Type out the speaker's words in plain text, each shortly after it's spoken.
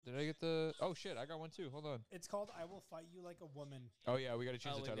Did I get the? Oh shit, I got one too. Hold on. It's called "I Will Fight You Like a Woman." Oh yeah, we gotta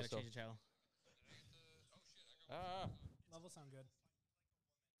change the we title gotta still. change the title. Ah, Levels sound good.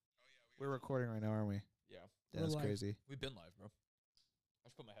 We're recording right now, aren't we? yeah. That's We're live. crazy. We've been live, bro. I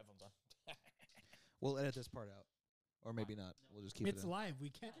should put my headphones on. We'll edit this part out, or maybe not. We'll just keep It's it in. live. We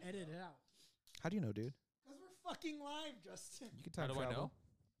can't edit it out. How do you know, dude? Because we're fucking live, Justin. You can How time do I travel. know?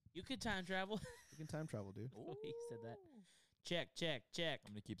 You could time travel. You can time travel, dude. Oh, he said that. Check.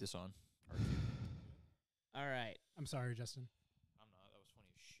 I'm gonna keep this on. All right. I'm sorry, Justin. I'm not. That was funny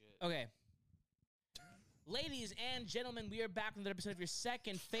as shit. Okay. Ladies and gentlemen, we are back with another episode of your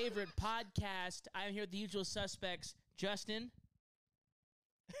second favorite podcast. I am here with the usual suspects, Justin,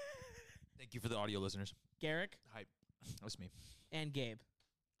 Thank you for the audio listeners. Garrick, Hype. That's me. and Gabe.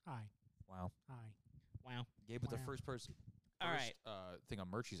 Hi. Wow. Hi. Wow. Gabe with the Wow. first person. All right. Thing on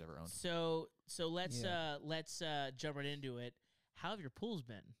merch he's ever owned. So let's Yeah. jump right into it. How have your pools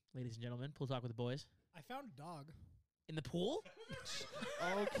been, ladies and gentlemen? Pool talk with the boys. I found a dog. In the pool?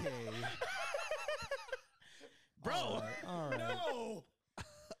 Okay. Bro. All right. No.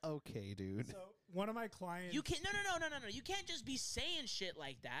 Okay, dude. So one of my clients. You can't no. You can't just be saying shit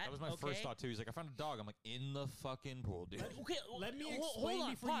like that. That was my okay? first thought too. He's like, I found a dog. I'm like, in the fucking pool, dude. Okay, Let me hold explain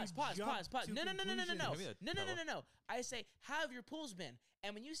on. before Pause. you jump to No. conclusions. Give me that No. I say, how have your pools been?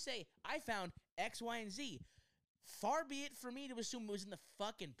 And when you say, I found X, Y, and Z, far be it for me to assume it was in the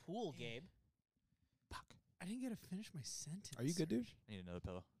fucking pool, Gabe. Fuck. I didn't get to finish my sentence. Are you good, dude? I need another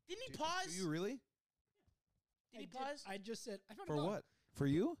pillow. Didn't he Do pause? you really? Did he pause? I just said I found a For dog. what? For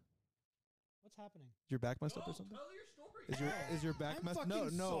you? What's happening? Is your back messed up or something? Is your back I'm messed? No,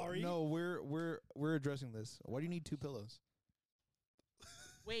 fucking no, sorry. no. We're addressing this. Why do you need two pillows?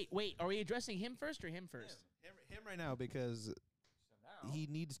 Wait. Are we addressing him first or him first? Him right now because he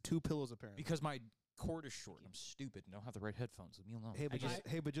needs two pillows apparently. Because my cord is short. I'm stupid and don't have the right headphones. Leave me alone. Hey,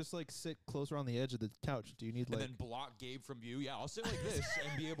 but I just like sit closer on the edge of the couch. Do you need and like? then block Gabe from view. Yeah, I'll sit like this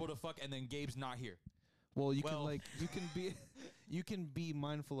and be able to fuck. And then Gabe's not here. Well, you Well- can like you can be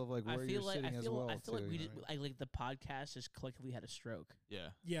mindful of like where you're sitting as well. I feel like too, we you did, know, right? like the podcast just collectively had a stroke. Yeah.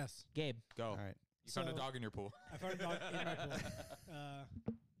 Yes, Gabe, Go. All right. You found a So- dog in your pool. I found a dog in my pool.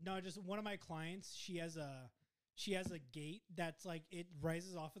 No, just one of my clients. She has a gate that's like it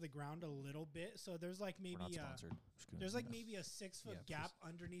rises off of the ground a little bit. So there's like We're not maybe sponsored. Just kidding. there's like maybe a 6-foot Yeah, gap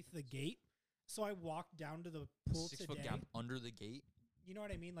underneath the gate. So I walked down to the pool 6 today. foot gap under the gate. You know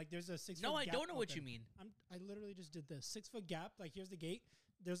what I mean? Like there's a 6 no, foot I gap don't know what open. you mean. I literally just did this 6-foot gap. Like here's the gate.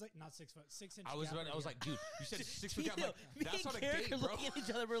 There's like not 6 foot, 6 inch. I was gap right like, dude, you said 6 foot gap. I'm Yo, like, me that's and not a Garrick gate, are bro. looking at each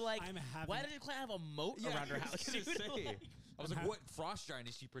other. We're like, I'm having. why did your client have a moat around her I house? was gonna dude? say. Like, I was I'm like, ha- what frost giant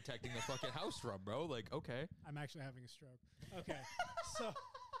is she protecting the fucking house from, bro? Like, okay. I'm actually having a stroke. Okay, so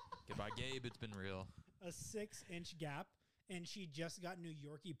Goodbye, Gabe. It's been real. a 6-inch gap, and she just got New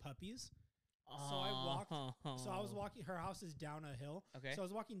Yorkie puppies. So I walked. So I was walking. Her house is down a hill. Okay. So I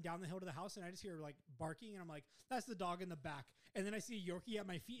was walking down the hill to the house, and I just hear like barking, and I'm like, "That's the dog in the back." And then I see a Yorkie at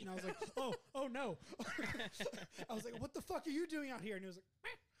my feet, and I was like, "Oh no!" I was like, "What the fuck are you doing out here?" And it was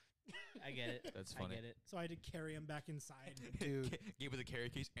like, I get it. That's I funny. get it. so I had to carry him back inside. Dude, Gabe with a carry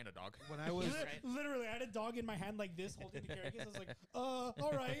case and a dog. when I was Literally, I had a dog in my hand like this, holding the carry case. I was like,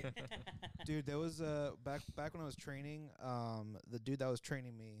 all right." dude, there was back when I was training, the dude that was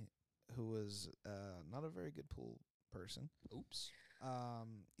training me, who was not a very good pool person. Oops.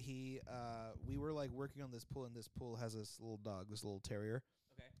 We were like working on this pool, and this pool has this little dog, this little terrier,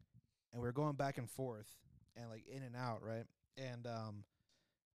 Okay. and we were going back and forth and like in and out, right? And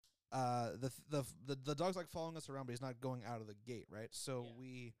the dog's like following us around, but he's not going out of the gate, right? So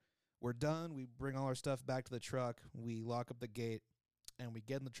Yeah. we're done. We bring all our stuff back to the truck. We lock up the gate, and we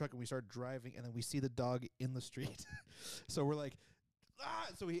get in the truck and we start driving, and then we see the dog in the street. So we're like, ah!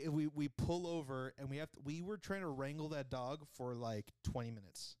 So we pull over, and we were trying to wrangle that dog for like 20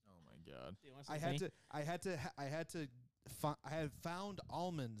 minutes. Oh my god. Do you want I had found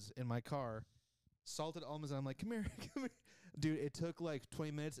almonds in my car, salted almonds, and I'm like, come here, come here. Dude, it took like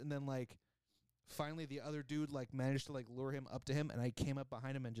 20 minutes, and then like finally the other dude like managed to like lure him up to him, and I came up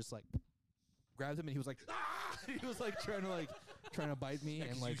behind him and just like grabbed him, and he was like, ah! He was like trying to bite me Yeah,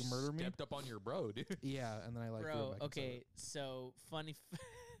 and 'cause like you murder me. Stepped up on your bro, dude. Yeah, and then I like threw him Bro, back inside okay, it. so funny.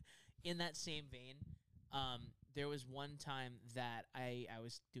 In that same vein, there was one time that I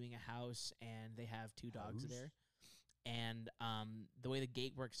was doing a house, and they have 2 dogs House? there. And the way the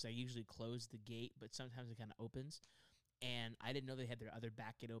gate works is I usually close the gate, but sometimes it kind of opens. And I didn't know they had their other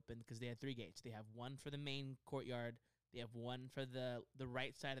back gate open because they had 3 gates. They have one for the main courtyard, they have one for the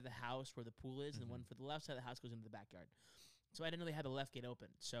right side of the house where the pool is, and one for the left side of the house goes into the backyard. So I didn't know they had the left gate open.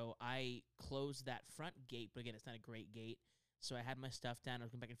 So I closed that front gate, but again, it's not a great gate. So I had my stuff down. I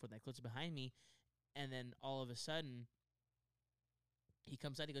was going back and forth. And I closed it behind me, and then all of a sudden, he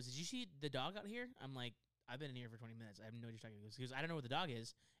comes out. He goes, "Did you see the dog out here?" I'm like, "I've been in here for 20 minutes. I have no idea what you're talking about." He goes, "I don't know where the dog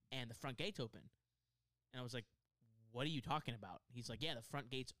is, and the front gate's open." And I was like, "What are you talking about?" He's like, "Yeah, the front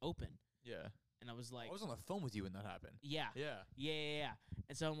gate's open." Yeah. And I was like, I was on the phone with you when that happened. "Yeah, Yeah. yeah."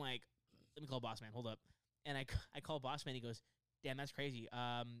 And so I'm like, "Let me call boss man. Hold up." And I call boss man. He goes, "Damn, that's crazy.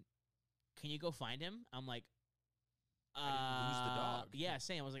 Can you go find him?" I'm like, I didn't lose the dog. Yeah,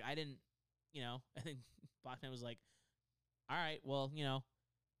 same. I was like, I didn't, I think boss man was like, "All right, well,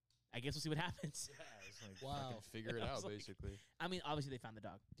 I guess we'll see what happens." Yeah, it's like Wow. fucking figure it I was out like- basically. I mean, obviously they found the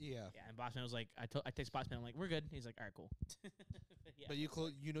dog. Yeah. Yeah, and boss man was like, I text boss man. I'm like, "We're good." He's like, "All right, cool." Yeah, But you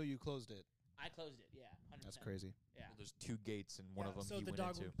you closed it. I closed it. Yeah, 100%. That's crazy. Yeah. Well, there's 2 gates and one of them So he the went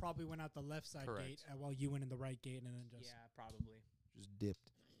dog into. probably went out the left side Correct. gate while you went in the right gate, and then just. Yeah, probably. Just dipped.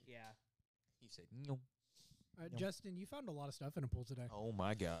 Yeah. He said, "No." Justin, you found a lot of stuff in a pool today. Oh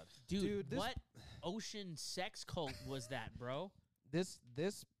my god. Dude, this- what ocean sex cult was that, bro? This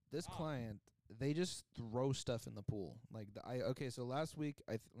Oh. client, they just throw stuff in the pool. Like okay, so last week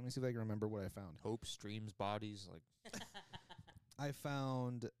let me see if I can remember what I found. Hope streams bodies like I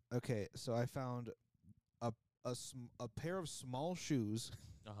found a pair of small shoes,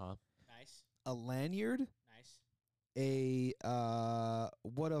 Nice. a lanyard, Nice. a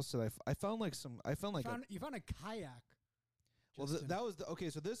what else did I found like some I found like You found a kayak. well Justin. that was okay,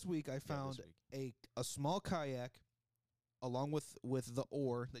 so this week I found this week. a small kayak along with the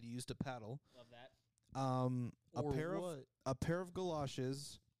oar that you use to paddle. Love that. A pair of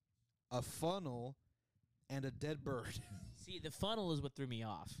galoshes, a funnel, and a dead bird. See, the funnel is what threw me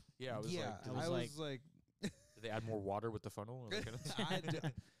off. Yeah, I was yeah, like, did, I I was was like, did they add more water with the funnel? Or they gonna- I d-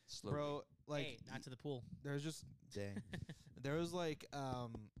 Slowly. bro, like Hey, not to the pool. there's just dang. There was like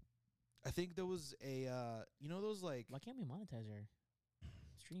I think there was a those like Why can't we monetize our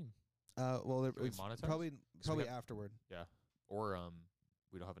stream? well Can we it's monetize? probably we got- afterward Or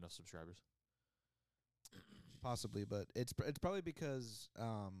we don't have enough subscribers. possibly, but it's probably because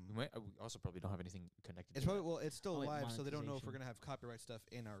We also probably don't have anything connected. it's to probably that. it's still Oh, wait, live, so they don't know if we're monetization. gonna have copyright stuff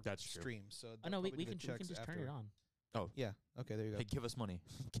in our That's true. stream. So Oh they'll no, we probably can do the we can checks just turn it afterward. on. Yeah. Okay. There you go. Hey, give us money.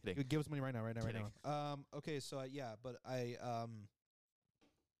 I'm kidding. Give us money right now. Kidding. Okay. So yeah, but I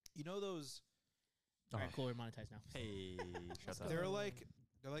those All right, cool. We're monetized now. Hey, shut up. they're like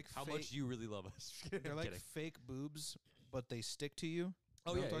How fake, much do you really love us? they're like Kidding. fake boobs, but they stick to you.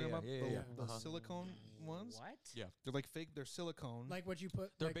 Oh You know yeah, what I'm talking yeah, about? yeah, yeah, The Uh-huh. silicone ones. What? Yeah. They're like fake. They're silicone, Like what you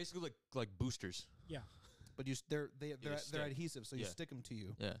put. They're like, basically like boosters. but they're just they're stick. adhesive, so you Yeah. stick them to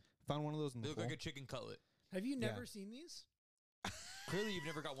you. Yeah. Found one of those in They the look pool. like a chicken cutlet. have you Yeah. never seen these? Clearly, you've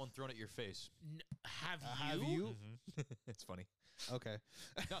never got one thrown at your face. Have have you? you? Mhm. It's funny. Okay.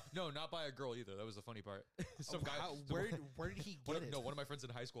 No, not by a girl either. That was the funny part. Some guy. Where did he One get of, it? no, one of my friends in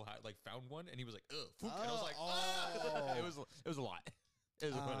high school had found one, and he was like, "Ugh," fook," and I was like, Oh. It was a lot. It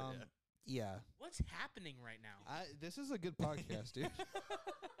was a funny. Yeah. Yeah. What's happening right now? This is a good podcast, dude.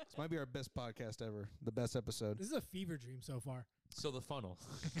 This might be our best podcast ever. The best episode. This is a fever dream so far. So the funnel.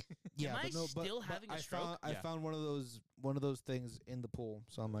 Yeah, Am I but no, but, still but having a I stroke? Found, I Yeah. found one of those things in the pool.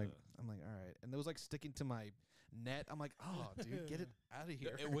 So I'm like, all right. And it was like sticking to my net. I'm like, oh, dude, get it out of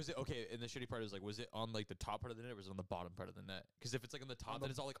here. Was it okay? And the shitty part is was it on like the top part of the net, or was it on the bottom part of the net? Because if it's like on the top, On then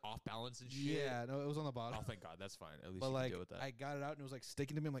the- it's all like off balance and shit. Yeah, no, it was on the bottom. Oh, thank God, that's fine. At least But you like, can deal with that. I got it out and it was like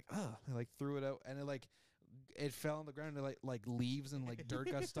sticking to me. I'm like, oh, I like threw it out and it fell on the ground and like leaves and like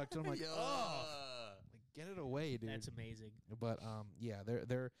dirt got stuck to it. I'm like, oh, like get it away, dude. That's amazing. But yeah,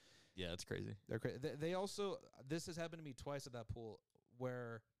 they're Yeah, that's crazy. crazy. They also this has happened to me twice at that pool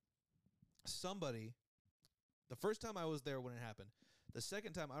where somebody, the first time I was there when it happened, the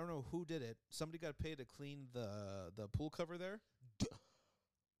second time I don't know who did it. Somebody got paid to clean the pool cover there.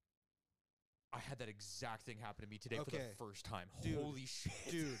 I had that exact thing happen to me today for Okay. the first time. Dude. Holy shit,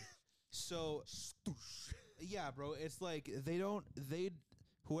 Dude. So yeah, bro, it's like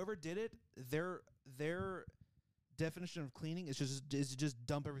whoever did it, their definition of cleaning is just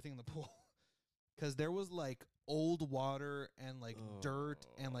dump everything in the pool. Cuz there was like old water and like dirt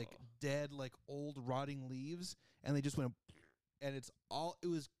and like dead like old rotting leaves and they just went and it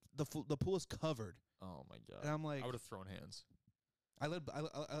was the pool is covered. Oh my God. And I'm like I would have thrown hands. I let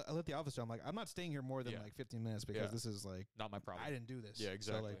the officer. I'm like, I'm not staying here more than Yeah. like 15 minutes because Yeah. this is like Not my problem. I didn't do this. Yeah, So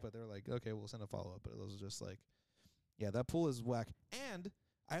exactly. like, but they're like, okay, we'll send a follow up. But it was just like, yeah, that pool is whack, and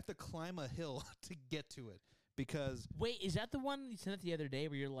I have to climb a hill to get to it because Wait, is that the one you sent it the other day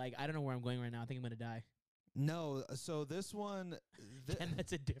where you're like, I don't know where I'm going right now. I think I'm gonna die. no. So this one, And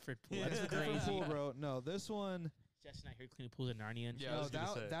that's a different pool. yeah, That's it's a different crazy. pool, bro. No, this one, Justin out here cleaning pools in Narnia and Yeah, shit. I was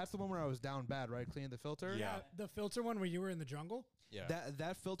gonna say. that's the one where I was down bad, right? Cleaning the filter. Yeah. The filter one where you were in the jungle. Yeah.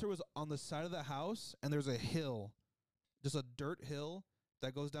 That filter was on the side of the house, and there's a hill, just a dirt hill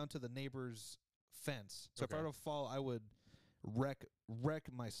that goes down to the neighbor's fence. So if I Okay. were to fall, I would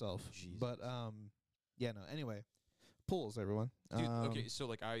wreck myself. Jesus. But yeah, no. Anyway, pools, everyone. Dude, okay, so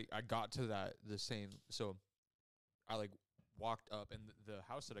like I got to the same. So I like walked up, and the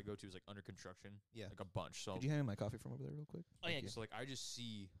house that I go to is like under construction. Yeah. Like a bunch. So Could you hand me my coffee from over there real quick? Oh yeah, Thank you. so like I just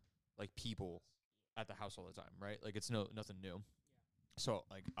see like people at the house all the time, right? Like it's nothing new. So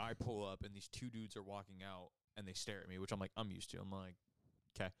like I pull up, and these two dudes are walking out, and they stare at me, which I'm used to. I'm like,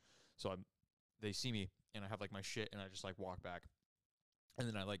 okay. So they see me, and I have like my shit, and I just like walk back, and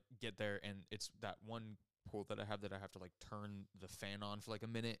then I like get there, and it's that one pool that I have to like turn the fan on for like a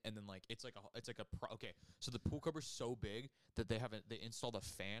minute, and then like it's like okay. So the pool cover's so big that they installed a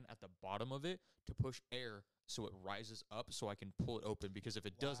fan at the bottom of it to push air so it rises up, so I can pull it open, because if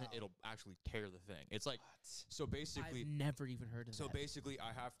it doesn't, Wow. it'll actually tear the thing. It's like so basically. I've never even heard of So that. basically,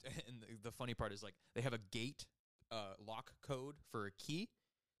 I have to, and the funny part is like they have a gate lock code for a key,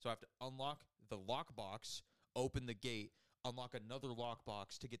 so I have to unlock the lockbox, open the gate, unlock another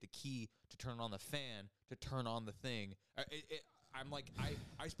lockbox to get the key to turn on the fan to turn on the thing. I'm like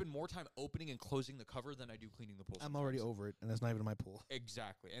I spend more time opening and closing the cover than I do cleaning the pool. I'm already sometimes. over it, and that's not even my pool.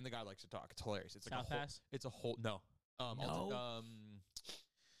 Exactly, and the guy likes to talk. It's hilarious. It's like South a whole. Pass? It's a whole no. No?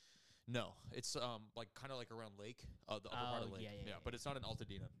 No, it's like kind of like around Lake, the upper part of Oh, Lake. yeah. But it's not in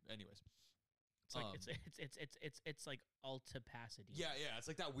Altadena. Anyways. It's like Um, it's like Alta Pasadena. Yeah, it's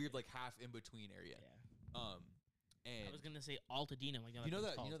like that weird like half in between area. Yeah. And I was gonna say Altadena. Like you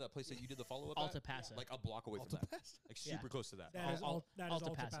know that place that you did the follow up Alta at? Pasa. Like a block away from that, Pass? like Yeah. super close to that. That is Al- that is Alta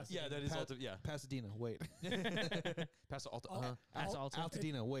Alta Pasadena. Pasadena. Yeah, that is Pa- Alta. Yeah, Pasadena, wait. Paso Alta. Al- Pass Alta.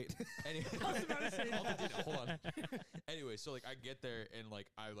 Altadena, wait. Anyway, I was about to say that. Altadena, hold on. Anyway, so like I get there and like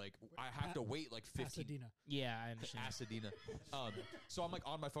I have to wait like 15 Pasadena. Yeah, I understand. Pasadena. So I'm like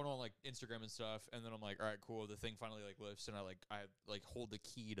on my phone on like Instagram and stuff, and then I'm like, all right, cool. The thing finally like lifts, and I hold the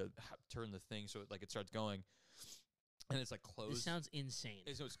key to turn the thing so it starts going, and it's like closed. This sounds insane.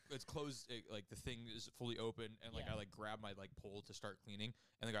 So it's closed. Like the thing is fully open, and like Yeah. I like grab my like pole to start cleaning,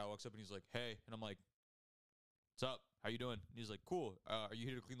 and the guy walks up and he's like, "Hey," and I'm like, "What's up? How you doing?" And he's like, "Cool. Are you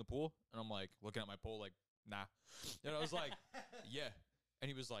here to clean the pool?" And I'm like looking at my pole like, "Nah." And I was like, "Yeah." And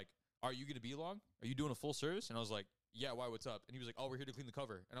he was like, "Are you gonna be long? Are you doing a full service?" And I was like, "Yeah. Why? What's up?" And he was like, "Oh, we're here to clean the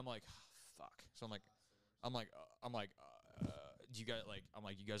cover." And I'm like, "Fuck." So I'm like, do you guys like? I'm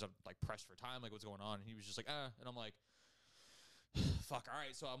like, you guys have like pressed for time? Like, what's going on? And he was just like, and I'm like, fuck. All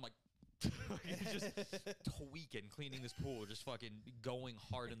right. So I'm like, just tweaking, cleaning this pool, just fucking going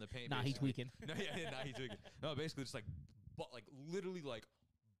hard in the paint. Nah, he's basically. tweaking. No, yeah, nah, he's tweaking. No, basically just like, literally like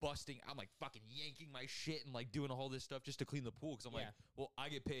busting. I'm like fucking yanking my shit and like doing all this stuff just to clean the pool, because I'm like, Yeah. well, I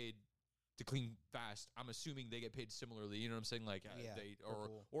get paid to clean fast. I'm assuming they get paid similarly. You know what I'm saying? Like Yeah, they per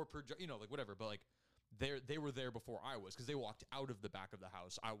pool. or per like whatever. But like they were there before I was, because they walked out of the back of the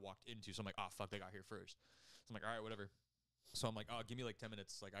house I walked into. So I'm like, oh fuck, they got here first. So I'm like, all right, whatever. So I'm like, oh, give me like 10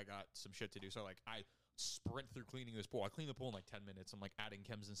 minutes. Like I got some shit to do. So like I sprint through cleaning this pool. I clean the pool in like 10 minutes. I'm like adding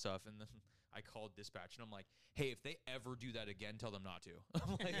chems and stuff. And then I called dispatch and I'm like, hey, if they ever do that again, tell them not to.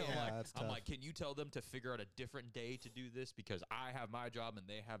 That's I'm tough. like, can you tell them to figure out a different day to do this? Because I have my job and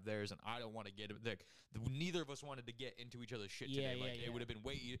they have theirs, and I don't want to get it. Like, neither of us wanted to get into each other's shit Yeah, today. Like yeah, it yeah. would have been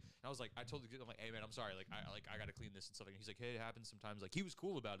way. And I was like, I told the kid, I'm like, hey man, I'm sorry. Like I got to clean this and stuff. And he's like, hey, it happens sometimes. Like he was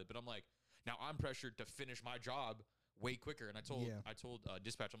cool about it, but I'm like, now I'm pressured to finish my job way quicker. And I told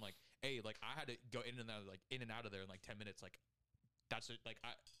dispatch, I'm like, hey, like I had to go in and out of there in like 10 minutes. Like that's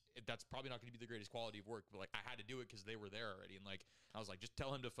that's probably not going to be the greatest quality of work, but like I had to do it because they were there already. And like I was like, just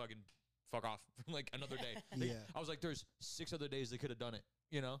tell him to fucking fuck off for like another day. Like, Yeah. I was like, there's 6 other days they could have done it.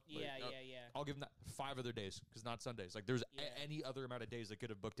 You know? Like, Yeah. I'll give them that 5 other days, because not Sundays. Like there's Yeah. any other amount of days they could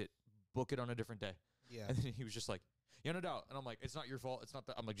have booked it. Book it on a different day. Yeah. And then he was just like, yeah, no doubt. And I'm like, it's not your fault. It's not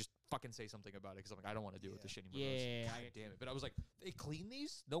that. I'm like, just fucking say something about it, because I'm like, I don't want to deal with this shit anymore. Yeah, God I get damn it. But I was like, they clean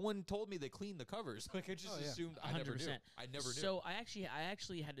these? No one told me they clean the covers. Like I just Oh, yeah. assumed I never 100%. knew. I never knew. So I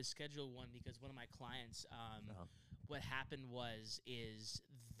actually had to schedule one because one of my clients, Uh-huh. what happened is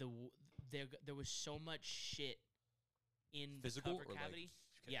there was so much shit in Physical the cover or, like, cavity.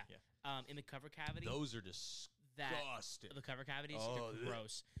 okay, Yeah. In the cover cavity. Those are that disgusting. the cover cavities Oh, they're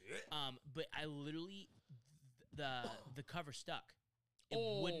gross. But I literally the cover stuck. It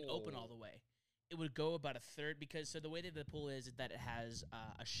wouldn't open all the way. It would go about a third, because so the way that the pool is that it has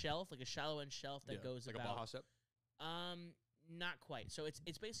a shelf, like a shallow end shelf that goes like about a Baja step. not quite. So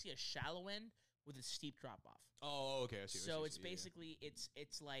it's basically a shallow end with a steep drop off. Oh, okay. I see. So it's basically it's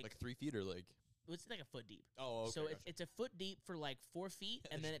like 3 feet or like. it's like a foot deep. Oh, okay. So gotcha. it's a foot deep for like 4 feet,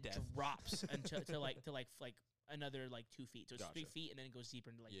 and then it Death. drops until to like another like 2 feet. So it's 3 Gotcha. feet, and then it goes deeper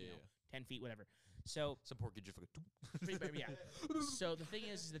into like Yeah, 10 feet, whatever. So some poor kid just pretty, fucking. yeah. So the thing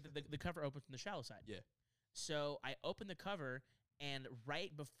is that the cover opens from the shallow side. Yeah. So I open the cover, and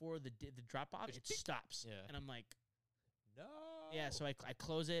right before the drop off, It's it beep. stops. Yeah. And I'm like, No. yeah. So I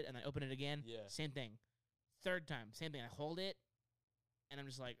close it and I open it again. Yeah. Same thing. Third time, same thing. I hold it, and I'm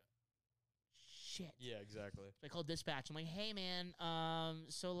just like, shit. Yeah, exactly. So I called dispatch. I'm like, hey man,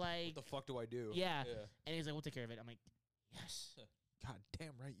 so like, What the fuck do I do? yeah. And he's like, we'll take care of it. I'm like, yes. God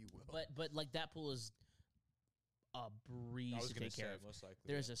damn right you will. But like that pool is a breeze I was to gonna take care say, of. most likely.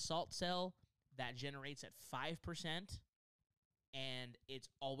 There's a salt cell that generates at 5%, and it's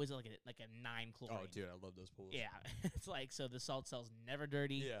always like a 9 chlorine. Oh, dude, I love those pools. Yeah, it's like, so the salt cell's never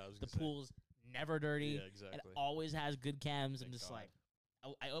dirty. Yeah, I was The gonna say. pool's never dirty. Yeah, exactly. It always has good cams. I'm Thank just God.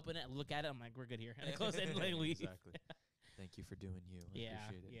 like, I open it, look at it, I'm like, we're good here, and I close it and like leave. Exactly. Thank you for doing you. I Yeah,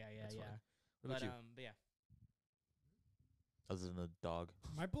 appreciate it. yeah, That's yeah. fine. What about But you? yeah, Other than the dog.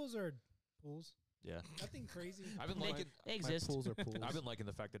 My pools are pools. Yeah. Nothing crazy. I've been They- liking. they My exist. pools are pools. I've been liking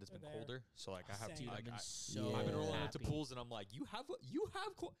the fact that it's They're been there. colder. So like I have. Same. Dude, I've Like, been I, so I've been rolling happy. into pools and I'm like, you have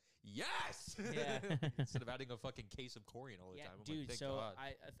yes. Yeah. Instead of adding a fucking case of chlorine all the Yeah, time. I'm dude. like, thank So God.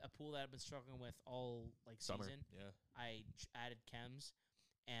 a pool that I've been struggling with all like Summer. season. Yeah. I added chems,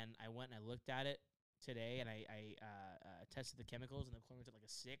 and I went and I looked at it today, and I tested the chemicals, and the chlorine's at like a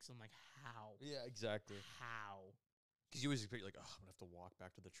 6. I'm like, how? Yeah, exactly. How? Because you always expect like, oh, I'm gonna have to walk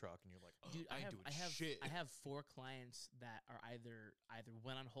back to the truck, and you're like, oh, Dude, I ain't doing shit. I have 4 clients that are either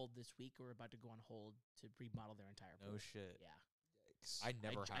went on hold this week or about to go on hold to remodel their entire pool. No shit. Yeah. I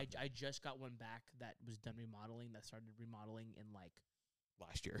never I, had that I just got one back that was done remodeling, that started remodeling in like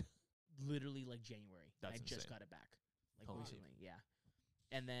last year. literally like January. That's I just insane. got it back like Holy recently. Yeah.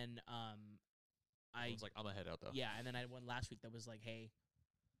 And then I I was like, I'm gonna head out though. yeah, and then I had one last week that was like, hey,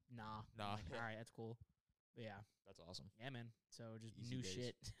 nah. Nah. I'm like, all right, that's cool. But yeah. That's awesome. Yeah, man. So just Easy new days.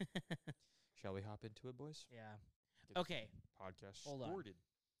 shit. Shall we hop into it, boys? Yeah. Get this Okay. Podcast Hold on. started.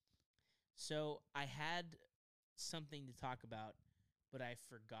 So I had something to talk about, but I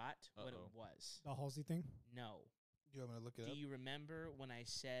forgot what it Uh-oh. was. The Halsey thing. No. You want me to look it Do up? you remember when I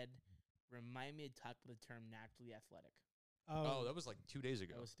said, remind me to talk about the term naturally athletic? Oh, that was like 2 days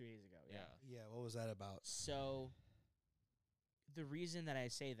ago. That was 3 days ago. Yeah. yeah. Yeah, what was that about? So the reason that I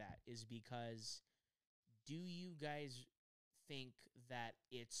say that is because, do you guys think that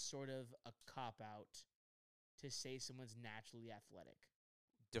it's sort of a cop out to say someone's naturally athletic?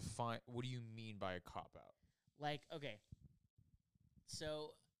 Define. What do you mean by a cop out? Like, okay,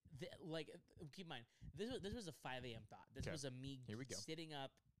 so keep in mind, this was a 5 a.m. thought. This 'Kay. was a me Here we go. sitting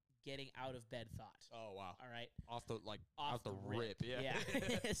up, getting out of bed thought. Oh wow. All right, Off the off out the rip. Yeah.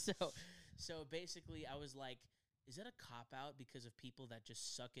 So basically, I was like, is that a cop out because of people that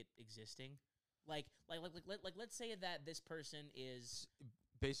just suck at existing? Like, let's say that this person is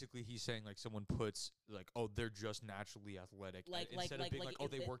Basically, he's saying like someone puts like, oh, they're just naturally athletic, Like- instead like- of being like like, oh,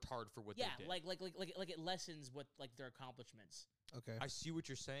 if they it- worked hard for what yeah, they did. like it lessens what like their accomplishments. Okay. I see what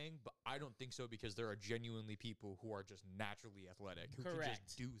you're saying, but I don't think so because there are genuinely people who are just naturally athletic who can Correct.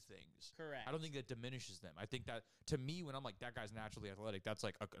 just do things. Correct. I don't think that diminishes them. I think that to me, when I'm like that guy's naturally athletic, that's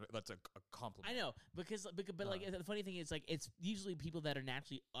like a compliment. I know but like the funny thing is like it's usually people that are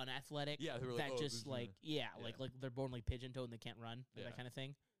naturally unathletic. Yeah, who are like, that "Oh, just this is like a-" yeah, Yeah. like they're born like pigeon toed and they can't run, like Yeah. that kind of thing.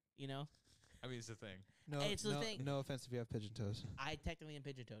 You know, I mean, it's the thing. No, it's the no, thing. no offense if you have pigeon toes. I technically am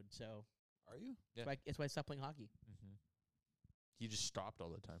pigeon toed, so Are you? Yeah. that's why I stopped playing hockey. Mm-hmm. He just stopped all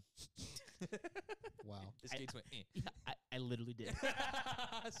the time. Wow. His I- skates went. Eh. Yeah, I literally did.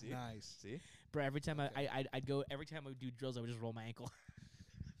 See? Nice. See? Bro, every time Okay. I'd go, every time I would do drills, I would just roll my ankle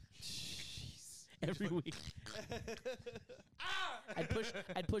Jeez. every week.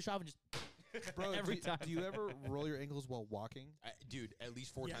 I'd push off and just Bro, every do, time. do you ever roll your ankles while walking? Dude, at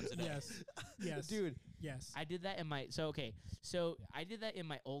least 4 Yeah, times a day. Yes. Yes. Dude, Yes. I did that in my I did that in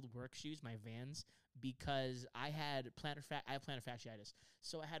my old work shoes, my Vans, because I had plantar fasciitis.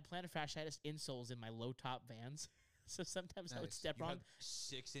 So I had plantar fasciitis insoles in my low top Vans. So sometimes I would Nice. step You wrong. had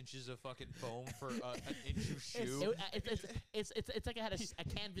 6 inches of fucking foam for an inch of shoe. It's like I had a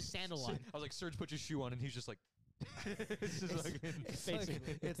canvas sandal on. I was like, Serge, put your shoe on, and he's just like, it's just It's- like it's like,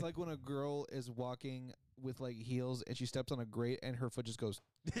 Basically. it's like when a girl is walking with like heels and she steps on a grate and her foot just goes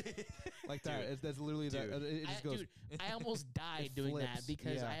like that. Dude. That's literally that. Dude. It just goes. Dude, I almost died It doing that flips,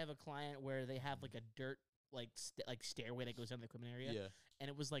 because yeah. I have a client where they have like a dirt like stairway that goes down the equipment area, yeah. and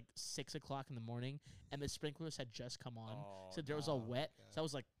it was like 6 o'clock in the morning, and the sprinklers had just come on, Oh, so there was all no. wet. God. So I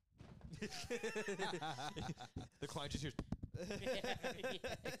was like, the client just hears, exactly.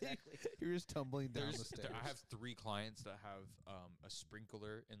 You're just tumbling down the stairs. I have 3 clients that have a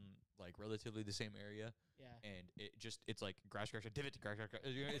sprinkler in like relatively the same area, Yeah. and it's like grass, divot, grass.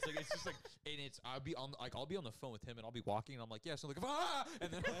 You know, it's just like, and I'll be on the phone with him, and I'll be walking, and I'm like, so like, and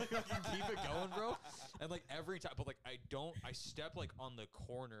then I fucking keep it going, bro. And like every time, but like I step like on the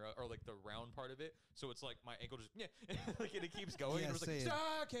corner or like the round part of it, so it's like my ankle just like, and it keeps going. Yeah, and it was like, same.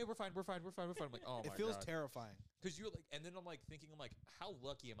 okay, we're fine. I'm like, oh my It feels god. terrifying. Because you're like, and then I'm like thinking, how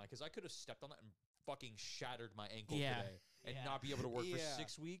lucky am I? Because I could have stepped on that and fucking shattered my ankle Yeah. today and Yeah. not be able to work for Yeah.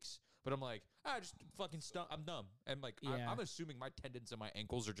 6 weeks. But I'm like, just fucking I'm numb. And like, Yeah. I'm assuming my tendons and my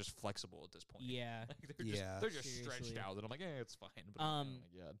ankles are just flexible at this point. Yeah. Like, Yeah. they're just stretched Seriously. out. And I'm like, it's fine. But I'm like,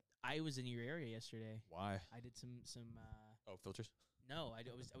 oh my god. I was in your area yesterday. Why? I did some. Oh, filters? No, I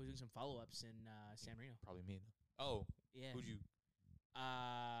was doing some follow ups in San Marino. Probably me. Oh, Yeah. who'd you?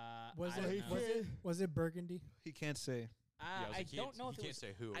 Was I don't it know. was it Burgundy? He can't say. Yeah, I don't know if you it can't was.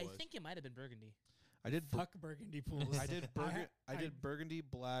 say who it I was. think it might have been Burgundy. I did. Fuck Burgundy pools. I did. I I- did burgundy,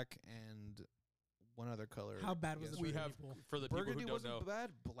 black, and one other color. How bad was the we Burgundy have, pool? for the people burgundy who don't wasn't know, bad.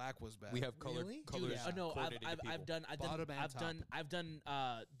 Black was bad. we have colors. Really? Colors. Oh no, coordinating the I've people. done Bottom and top. I've done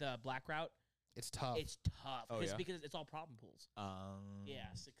the black route. It's tough. It's tough Oh, yeah? because it's all problem pools. Yeah,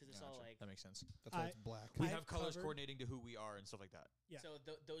 because it's all Gotcha. like that makes sense. That's why I- it's black. We I've have colors covered- coordinating to who we are and stuff like that. Yeah. so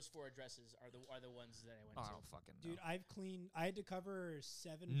those 4 addresses are the ones that I went Oh, I to. don't fucking know. Dude, I've cleaned. I had to cover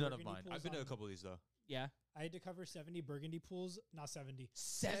 7 None of Burgundy mine. pools I've been to a on- couple of these though. Yeah, I had to cover 70 Burgundy pools, not 70.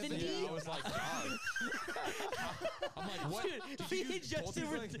 70. Yeah, I was like, dog. I'm like, what? Dude, Did me you and do both Justin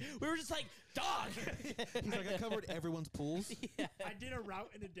these were, things? we were just like, dog. He's like, I covered everyone's pools. Yeah. I did a route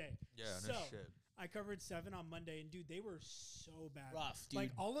in a day. Yeah, no So, shit. I covered 7 on Monday, and dude, they were so bad. Rough, dude.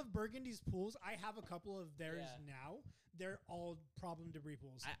 Like all of Burgundy's pools, I have a couple of theirs Yeah. now. They're all problem debris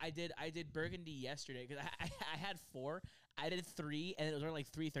pools. I did Burgundy yesterday because I had 4. I did 3, and it was only like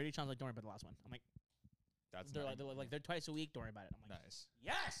 3:30. Sean's like, don't worry about the last one. I'm like, That's they're nice. like they're twice a week. Don't worry about it. I'm like, Nice.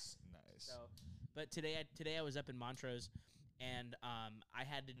 yes. Nice. So, but today I was up in Montrose, and I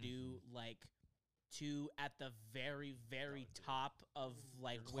had to do like 2 at the very top of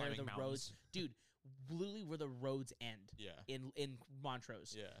like You're where the climbing roads, mountains. dude, literally where the roads end Yeah. in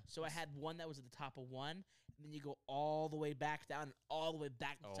Montrose. Yeah. So I had one that was at the top of one, and then you go all the way back down and all the way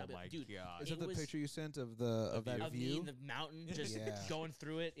back to the Oh top. my Dude, god. Is It that the was- picture you sent of that of me view? in the mountain, just Yeah. going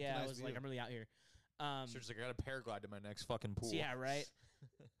through it. Yeah, nice I was like, view. I'm really out here. So just like I got to paraglide to my next fucking pool. So yeah, right.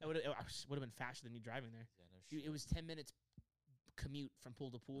 It would have been faster than me driving there. Yeah, no Dude, shit. it was 10 minutes commute from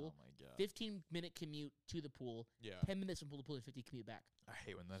pool to pool, Oh my god. 15-minute commute to the pool, Yeah. 10 minutes from pool to pool, and 50 commute back. I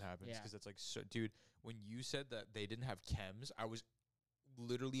hate when that happens Yeah. because it's like, so, dude. When you said that they didn't have chems, I was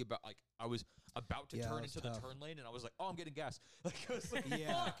literally about to Yeah, turn it was into the tough. turn lane, and I was like, oh, I'm getting gas. Like, I was like,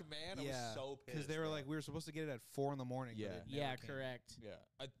 Yeah. fuck, man. I was so pissed. because they were bro. like, we were supposed to get it at 4 a.m. but Yeah. it Yeah, never came. correct.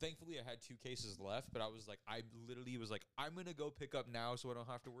 Yeah. Thankfully, I had 2 cases left, but I was like, I literally was like, I'm going to go pick up now so I don't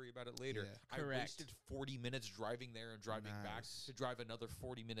have to worry about it later. Yeah. I Correct. wasted 40 minutes driving there and driving back Nice. to drive another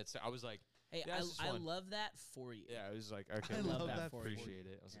 40 minutes. I was like, Hey, Yeah, this is I fun. love that for you. yeah, I was like, okay. I love cool. that for you. Appreciate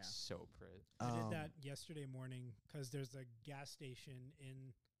it. I was like, Yeah. so pretty. I did that yesterday morning because there's a gas station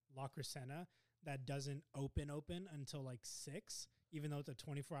in La Crescenta that doesn't open until like 6, even though it's a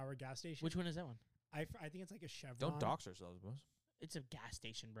 24-hour gas station. Which one is that one? I think it's like a Chevron. Don't dox ourselves, boss. It's a gas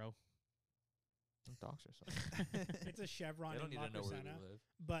station, bro. Don't dox ourselves. It's a Chevron They don't in need La to know where we Crescenta. live.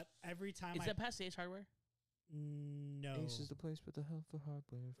 But every time Is that past Ace Hardware? no. Ace is the place with the help for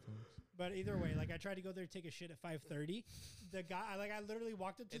hardware, folks. But either way, like I tried to go there to take a shit at 5:30. The guy, I literally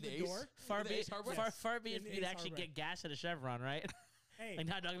walked up to In the the Ace? door. Far In the be Ace Hardware? far be it In for the you to Ace actually Hardware. get gas at a Chevron, right? Hey, Like,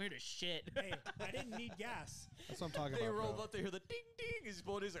 not I'm here to shit. hey, I didn't need gas. That's what I'm talking They about. rolled bro. up, they hear the ding ding. He's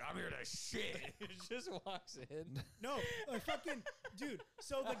pulling. He's like, I'm here to shit. He just walks in. No, fucking dude.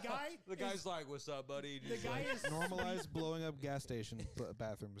 So the guy, The guy's like, "What's up, buddy?" And the he's guy like, is Normalize blowing up gas station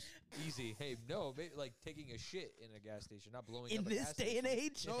bathrooms. easy. Hey, no, like taking a shit in a gas station, not blowing In up a this gas day and station.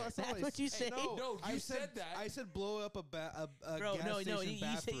 age? No, that's not That's what I what you s- say? no, you I said that. I said blow up a Bro, gas no, station you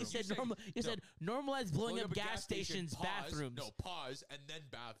bathroom. said said- normal. You no. said normalize blowing up a gas station, stations' pause, bathrooms. No, pause, and then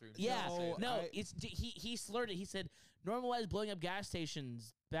bathrooms. Yeah, No, no, I- it's he slurred it. He said normalize blowing up gas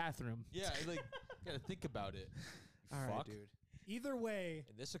stations' bathroom. Yeah, like, gotta think about it. You All right, fuck. dude. either way.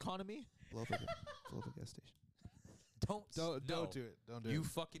 In this economy, Blow up a gas station. don't Don't no. do it. Don't do You it.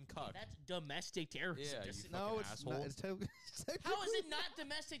 fucking cuck. That's domestic terrorism. Yeah, Just- you No, fucking it's asshole. not. It's How is it not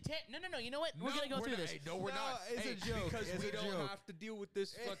domestic terror? No. You know what? We're gonna go we're through not, this. Hey, no, we're No, not. it's Hey, a joke. because It's we a don't joke. have to deal with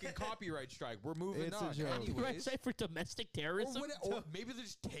this fucking copyright strike. We're moving It's a on. joke. Right Anyways, side for domestic or terrorism. maybe they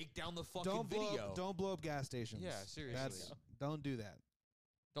just take down the fucking Don't blow video. up. Don't blow up gas stations. Yeah, seriously. Don't do that.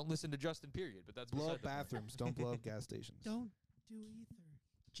 Don't listen to Justin. Period. But that's Blow beside up the point. bathrooms. Don't blow up gas stations. Don't do either.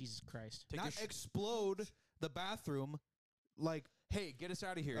 Jesus Christ. Take a Not sh- explode the bathroom. Like, Hey, get us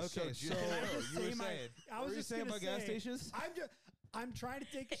out of here. okay, Ju- so Can I just you were say my- saying. I what was were you just saying gonna about gas say, stations? I'm trying to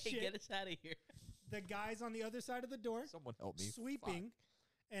take a Hey, shit. get us out of here. The guy's on the other side of the door, Someone help me. sweeping,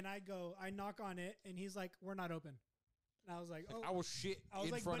 and I knock on it, and he's like, "We're not open." And I was like, Fuck. "Oh." I will shit I was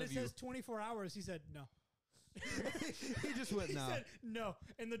in like, front "But of it you. says 24 hours." He said, "No." he just went He no. said, "No,"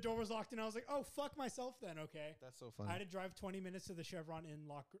 and the door was locked, and I was like, "Oh, fuck myself then." Okay. That's so I funny. had to drive 20 minutes to the Chevron in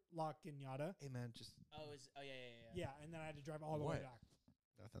La Cañada. Hey man, just Yeah, and then I had to drive all the way What? back.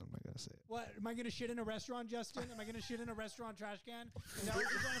 nothing. I'm not gonna say it. What? Am I going to shit in a restaurant, Justin? Am I going to shit in a restaurant trash can? Is that what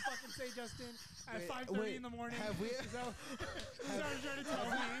you're trying to fucking say, Justin? At Wait, 5:30 in the morning? have we- Is that what you're trying to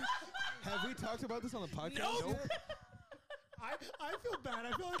tell me? Have we talked about this on the podcast? Nope. yet? I feel bad.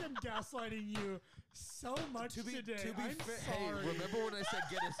 I feel like I'm gaslighting you so much To be- today. to be I'm fair- Hey, sorry. remember when I said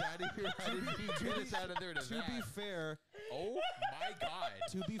get us out of here? I didn't mean get us out of there to To be that. fair, Oh my god.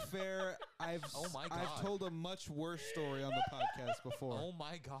 to be fair, Oh my I've God. told a much worse story on the podcast before. Oh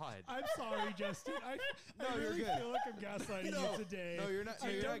my god. I'm sorry, Justin. I No, you're really good. feel like I'm gaslighting No, you today. no, you're not. I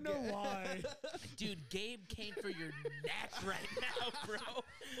no, you're don't not know ga- why. Dude, Gabe came for your neck right now, bro.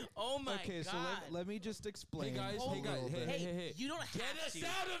 Oh my Okay, god. so let me just explain. guys, a hey, guys, little bit. hey, hey, you don't Get have us to.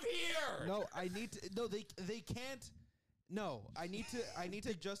 out of here. No, I need to. No, they can't. No, I need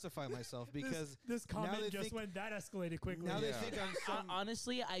to justify myself because This now comment they just think- went that escalated quickly. now they Yeah. think I'm some.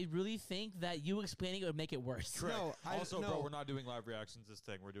 Honestly, I really think that you explaining it would make it worse. No, Also, no, bro, we're not doing live reactions this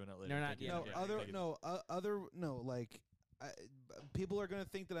thing. We're doing it later. No, not Thank you. yet. no Yeah, other thank you. no other no like. People are gonna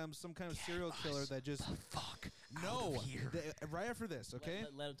think that I'm some kind of serial killer that just Fuck. no. Right after this, okay.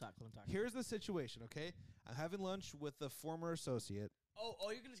 Let him talk. Let him talk. Here's the situation, okay? I'm having lunch with a former associate. Oh,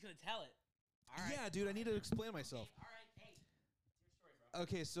 you're just gonna tell it. All right. Yeah, dude, I need to explain myself. All right. Hey, it's your story, bro.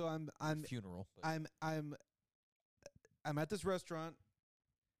 Okay, so I'm Funeral. but- I'm at this restaurant.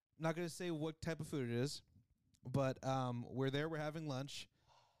 I'm not gonna say what type of food it is, but we're there. We're having lunch,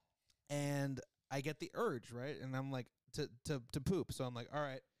 and I get the urge, right? And I'm like to poop. So I'm like, all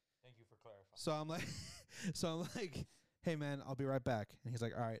right. Thank you for clarifying. So I'm like, hey man, I'll be right back. And he's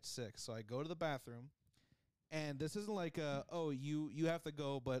like, all right, sick. So I go to the bathroom, and this isn't like you have to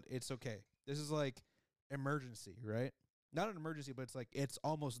go, but it's okay. This is like emergency, right? Not an emergency, but it's like it's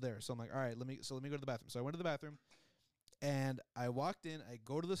almost there. So I'm like, all right, let me go to the bathroom. So I went to the bathroom, and I walked in. I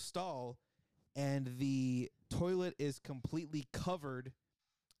go to the stall, and the toilet is completely covered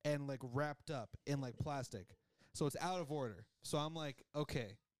and like wrapped up in like plastic. So it's out of order. So I'm like,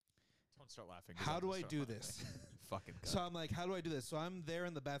 okay, Don't start laughing. 'cause how I'm do gonna I start do laughing. this? Fucking So I'm like, how do I do this? So I'm there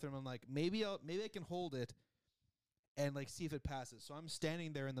in the bathroom. I'm like, maybe I can hold it and like see if it passes. So I'm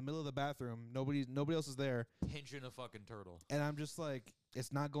standing there in the middle of the bathroom. Nobody else is there, pinching a fucking turtle. and I'm just like,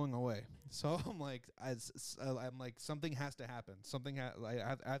 it's not going away. So I'm like, I'm like, something has to happen.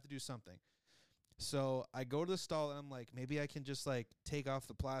 I have to do something. So I go to the stall and I'm like, maybe I can just like take off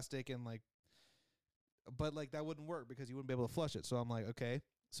the plastic and like, but like that wouldn't work because you wouldn't be able to flush it. So I'm like, okay.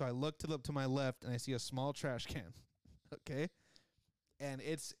 So I look to my left and I see a small trash can. Okay. And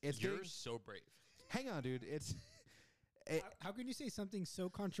it's You're getting- so brave. hang on, dude. It's How can you say something so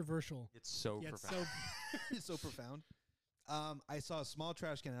controversial? It's so Yet profound. so it's so profound. I saw a small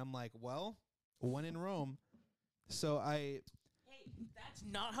trash can and I'm like, well, when in Rome. So Hey, that's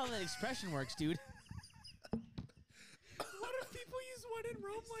not how that expression works, dude. What if people use one in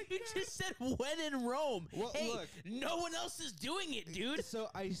Rome like You that? just said when in Rome. Well, hey, look. no one else is doing it, dude. so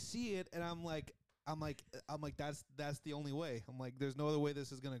I see it and I'm like that's the only way. I'm like, there's no other way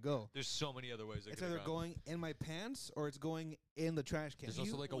this is gonna go. There's so many other ways. It It's could've either gone. going in my pants or it's going in the trash can. There's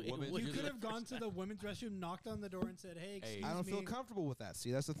also like a Wait, woman. what? You there's could like- have gone to the women's restroom, knocked on the door, and said, "Hey, excuse I don't me." feel comfortable with that.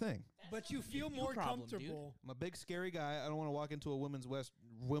 See, that's the thing. But you feel you more problem, dude. comfortable. I'm a big scary guy. I don't want to walk into a women's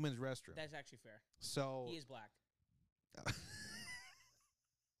restroom. That's actually fair. So He is black.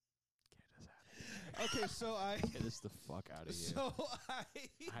 okay, so I Get us the fuck out of here. so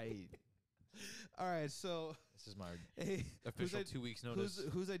I. all right. So This is my hey, official I- 2 weeks notice.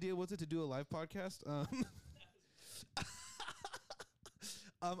 whose idea was it to do a live podcast?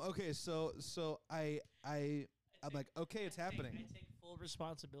 Okay, so I'm like, okay, it's happening. I take full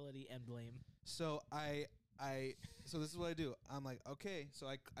responsibility and blame. So so this is what I do. I'm like, okay, so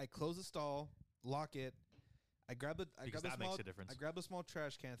I close the stall, lock it. I grab the Because that makes a difference. I grab the small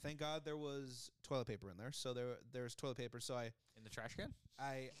trash can. Thank God there was toilet paper in there. So there's toilet paper. So In the trash can?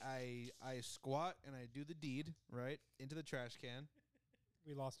 I squat and I do the deed right into the trash can.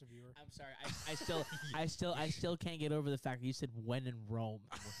 We lost a viewer. I'm sorry. I still can't get over the fact that you said when in Rome.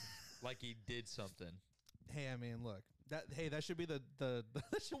 Like he did something. Hey, I mean, look, That should be the that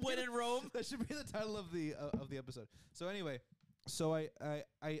should When be in Rome. that should be the title of the episode. So anyway, so I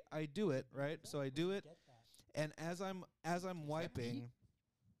do it, right? So I do it, Get that. and as I'm wiping,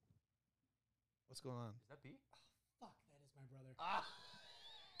 what's going on? Is that B? Fuck, that is my brother. Ah.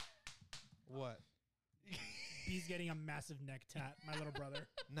 What? He's getting a massive neck tat. My little brother.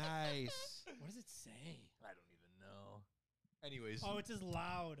 Nice. What does it say? I don't even know. Anyways. Oh, it says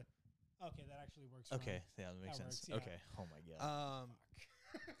loud. Okay, that actually works. for Okay. him. Yeah, that makes That sense. works, yeah. Okay. Oh my god.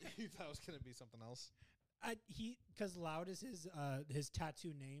 You thought it was gonna be something else? Because Loud is his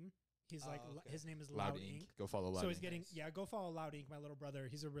tattoo name. He's like Oh, okay. his name is Loud Loud Ink. Ink. Go follow Loud So he's Ink. getting go follow Loud Ink. My little brother.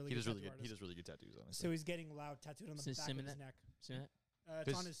 He's a really He good does really tattoo good. He artist. does really good tattoos. Honestly. So he's getting Loud tattooed on the So back send of me his that. neck. See that? It's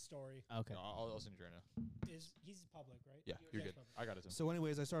on His- his story. Okay. I'll send you right now. He's public, right? Yeah, you're Yes, good. public. I got it. Tim. So,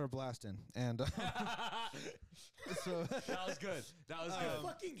 anyways, I started blasting, and so That was good. That was I good.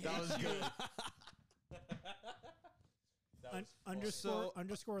 fucking hate That was you. good. That was funny.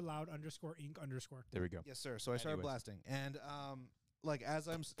 Underscore Loud underscore Ink underscore. There we go. yes, sir. So I started Anyways. blasting, and like as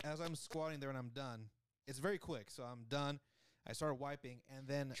I'm squatting there and I'm done, it's very quick. So I'm done. I started wiping, and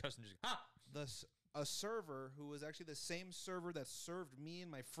then Justin just a server who was actually the same server that served me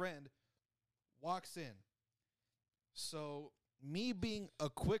and my friend walks in. So me being a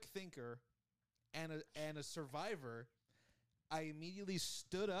quick thinker and a survivor, I immediately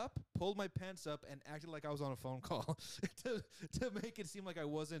stood up, pulled my pants up, and acted like I was on a phone call to make it seem like I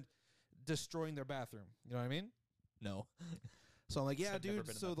wasn't destroying their bathroom. You know what I mean? no. So I'm like, yeah, I've never dude.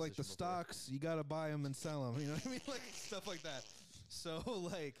 been in So that like the position before. stocks, you gotta buy them and sell them. You know what I mean? Like stuff like that. So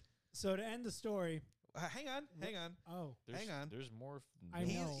like, So to end the story. hang on. Oh, There's, Hang on. There's more. I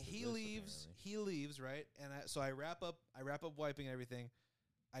He, know. he leaves. He leaves, right? And so I wrap up wiping everything.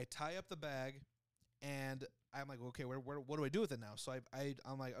 I tie up the bag, and I'm like, okay, what do I do with it now? So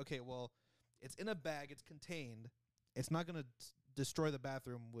I'm like, okay, well, it's in a bag. It's contained. It's not gonna destroy the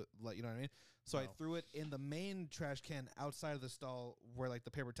bathroom with, like, you know what I mean? So I No. threw it in the main trash can outside of the stall where like the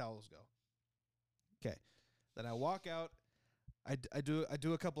paper towels go. Okay, then I walk out. I do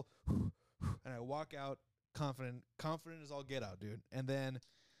a couple, and I walk out confident as all get out, dude. And then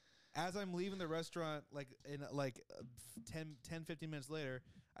as I'm leaving the restaurant, like in 10, 15 minutes later,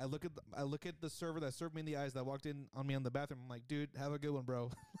 I look at the server that served me in the eyes that walked in on me on the bathroom. I'm like, dude, have a good one, bro.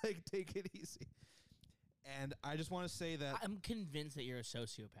 Like, take it easy. And I just want to say that I'm convinced that you're a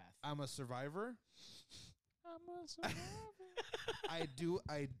sociopath. I'm a survivor.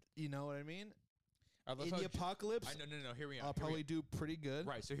 You know what I mean? I love In how the apocalypse, no. Hear me out. I'll probably do pretty good.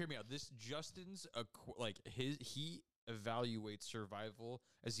 Right. So hear me out. This Justin's he evaluates survival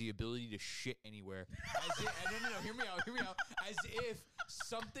as the ability to shit anywhere. As if, no. Hear me out. As if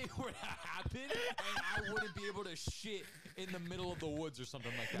something were to happen and I wouldn't be able to shit in the middle of the woods or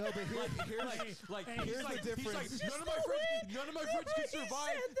something like that. No, but here's he's the difference. He's like, none of my friends can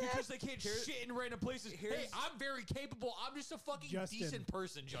survive because they can't shit in random places. Hey, I'm very capable. I'm just a fucking Justin. decent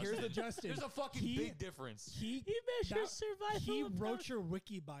person, Justin. Here's the Justin. There's a fucking He- big difference. He measures survival He about- wrote your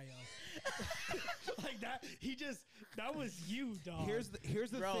wiki bio. Like that. That was you, dog. Here's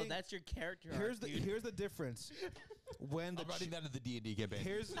the Bro, thing. that's your character. Here's arc, the dude. here's the difference. When the I'm writing that in the D&D campaign.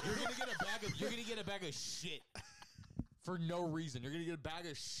 here's You're gonna get a bag of shit for no reason. You're gonna get a bag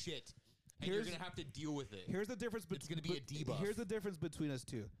of shit, and you're Here's- gonna have to deal with it. here's the difference. It's gonna be a debuff. Here's the difference between us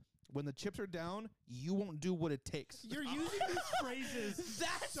two. When the chips are down, you won't do what it takes. You're using these phrases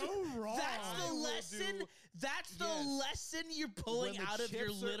That's so wrong. That's the will lesson. do- That's the Yes. lesson you're pulling When the out of your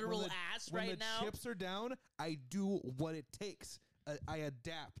chips are- literal when the- ass when right the now. chips are down, I do what it takes. I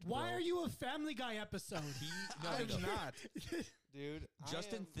adapt. Why bro. are you a Family Guy episode? I'm not, dude.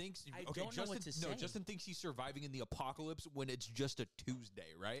 Justin thinks. I Okay, don't know what Justin. to No, say. Justin thinks he's surviving in the apocalypse when it's just a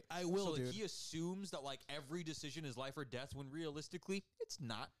Tuesday, right? I will, So like, dude. he assumes that like every decision is life or death, when realistically, it's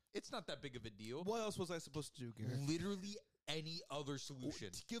not. It's not that big of a deal. What else was I supposed to do, Garrett? Literally any other solution.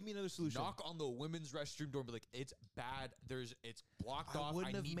 Give me another solution. Knock on the women's restroom door and be like, "It's bad. It's blocked off.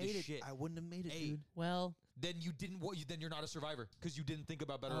 wouldn't I have need made to it. shit." I wouldn't have made it, Hey, dude. Well, Then you didn't. Then you're not a survivor because you didn't think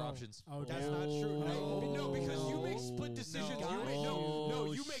about better Oh. options. Oh, That's damn. not true. No, because you make split decisions. No. You make,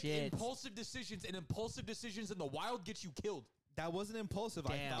 no, you make shit. impulsive decisions, and impulsive decisions in the wild get you killed. That wasn't impulsive.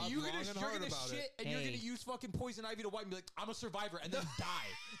 I Damn. thought You're long gonna, and you're hard gonna about shit, it. and you're Hey. gonna use fucking poison ivy to wipe and be like, "I'm a survivor," and then die.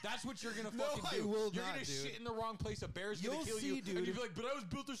 That's what you're gonna No, fucking I do. will You're not, gonna dude. shit in the wrong place. A bear's gonna You'll kill see, you, dude. and you'll be like, "But I was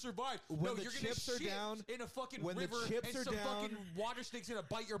built to survive." When No, the you're chips gonna are shit down- in a fucking when the river, chips and are some down- fucking water snake's gonna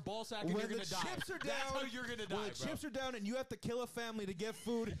bite your ball sack, and When you're the gonna die. chips are down, That's how you're gonna die, when the bro. chips are down, and you have to kill a family to get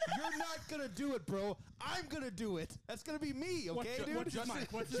food, you're not gonna do it, bro. I'm gonna do it. That's gonna be me, okay, dude? What's his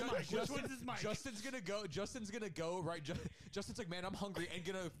mic? What's his mic? Which one's his mic? Justin's gonna go. Right. Justin's Justin's like, man, I'm hungry and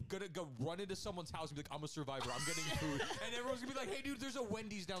gonna go run into someone's house and be like, I'm a survivor. I'm getting food, and everyone's gonna be like, hey, dude, there's a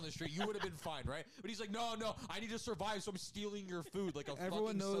Wendy's down the street. You would have been fine, right? But he's like, no, I need to survive, so I'm stealing your food like a Everyone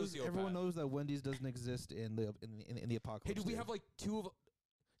fucking knows. sociopath. Everyone knows that Wendy's doesn't exist in the apocalypse. Hey, dude, we dude. have like two of.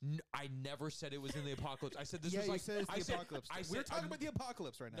 I never said it was in the apocalypse. I said this yeah, was you like. said it's I the said, apocalypse. I We're said, talking about the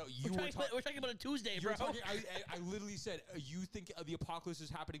apocalypse right now. No, you were talking. we're talking about a Tuesday, You're bro. talking. I literally said you think the apocalypse is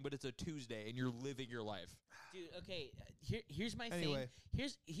happening, but it's a Tuesday, and you're living your life. Dude, okay. Here's my Anyway. thing.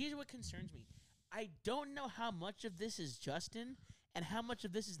 Here's what concerns me. I don't know how much of this is Justin and how much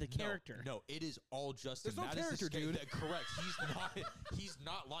of this is the character. No, it is all Justin. There's no That is character, the dude. Correct. He's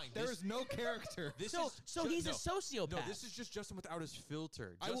not lying. There is no character. This So is so ju- he's no, a sociopath. No, this is just Justin without his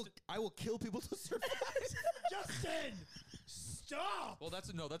filter. I will kill people to survive. Justin, stop. Well, that's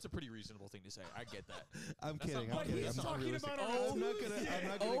a pretty reasonable thing to say. I get that. I'm That's kidding. not I'm funny. kidding. That's I'm not not talking realistic. about Oh, on I'm not gonna. I'm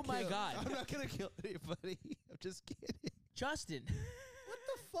not gonna Oh my kill- God. I'm not gonna kill anybody. I'm just kidding. Justin. What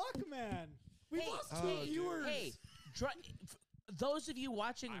the fuck, man? We've Hey, lost oh, two dude. viewers. Hey, those of you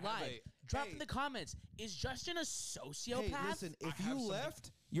watching I have live, drop hey. in the comments. Is Justin a sociopath? Hey, listen. If I have you something-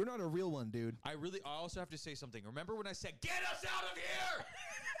 left, you're not a real one, dude. I also have to say something. Remember when I said, "Get us out of here"?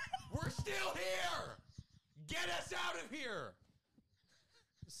 We're still here. Get us out of here.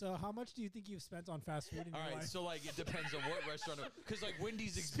 So, how much do you think you've spent on fast food in All your right, life? so like it depends on what restaurant, because like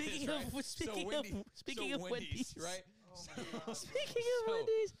Wendy's exists, Speaking right? of- speaking of Wendy's. right? Speaking of So-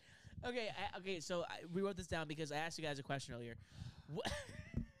 Wendy's, okay, so we wrote this down because I asked you guys a question earlier.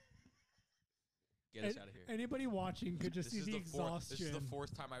 Get us out of here. Anybody watching could just see the exhaustion. This is the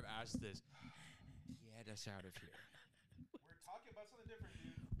fourth time I've asked this. Get us out of here. We're talking about something different,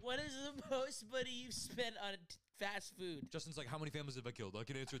 dude. What is the most money you've spent on fast food? Justin's like, how many families have I killed? I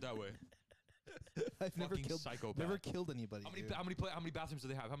can answer it that way. I've never Fucking killed. psychopath. Never killed anybody. How many dude. how many bathrooms do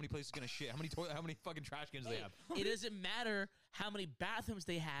they have? How many places gonna shit? How many fucking trash cans do they have? It doesn't matter how many bathrooms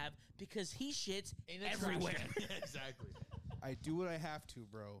they have because he shits In a trash everywhere. can. Yeah, exactly. I do what I have to,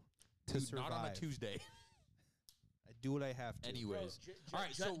 bro. To Dude, survive. not on a Tuesday. I do what I have to. Anyways. All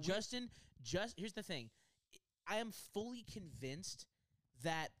right, so we- Justin, here's the thing. I am fully convinced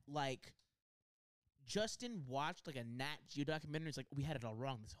that like Justin watched like a Nat Geo documentary. It's like we had it all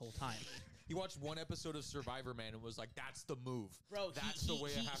wrong this whole time. He watched one episode of Survivor Man and was like, "That's the move, Bro, That's the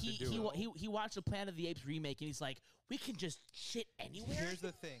way I have to do it." He watched the Planet of the Apes remake and he's like, we can just shit anywhere. Here's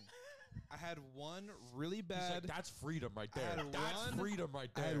the thing. I had one really He's bad. like, "That's freedom right I there. had That's one- freedom right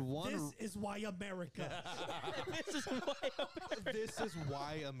I had there." one. This is why America. This is why This is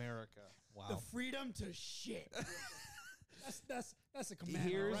why America. Wow. The freedom to shit. That's a command,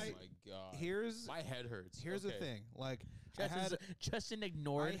 Here's- right? Oh my god. Here's My head hurts. here's Okay. the thing. Like I had Justin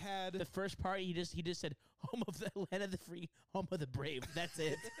ignored I had the first part. He just said home of the land of the free, home of the brave. That's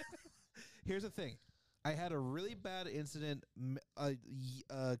it. here's the thing. I had a really bad incident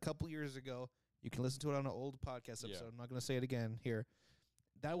a couple years ago. You can listen to it on an old podcast episode. Yeah. I'm not going to say it again here.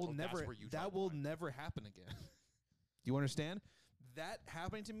 That will Oh, that's never where you that draw the will line. never happen again. Do you understand? That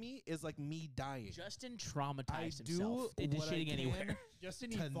happening to me is like me dying. Justin traumatized I do himself into what I shitting can anywhere.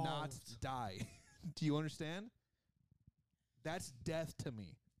 Justin to not evolved. die. Do you understand? That's death to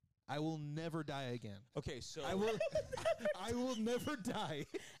me. I will never die again. Okay, so I will. I will never die.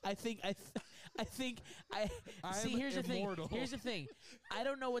 I think see. I'm Here's the thing. immortal. Here's the thing. I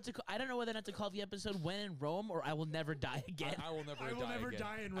don't know what to. I don't know whether or not to call the episode "When in Rome" or "I will never die again." I will never. I will die never again.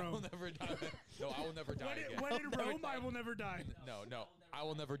 die in I will Rome. never die. No, I will never die again. When in Rome, I will never die. No, I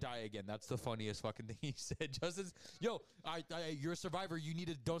will never die again. That's the funniest fucking thing he said. Justin's, you're a survivor. You need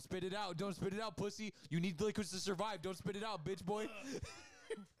to, don't spit it out. Don't spit it out, pussy. You need liquids to survive. Don't spit it out, bitch boy.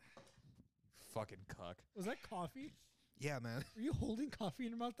 Fucking cuck. Was that coffee? Yeah, man. Were you holding coffee in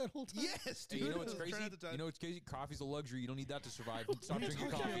your mouth that whole time? Yes, Hey, dude. you know what's I was crazy? trying to You know what's crazy? Coffee's a luxury. You don't need that to survive. Stop drinking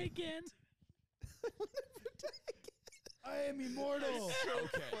Die coffee. again. I am immortal.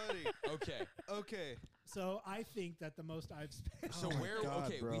 Okay. funny. Okay. Okay. So I think that the most I've spent. So Oh my where? God,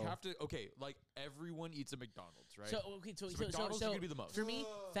 okay, we bro. have to. Okay, like everyone eats at McDonald's, right? So okay, so McDonald's is gonna be the most. for me.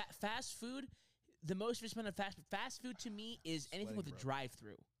 Fast food. The most we spend on fast food to me is anything with a Sweating, bro.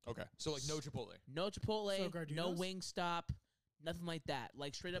 drive-through. Okay, so like no Chipotle. No Chipotle, So no Gardenias? Wingstop, nothing like that.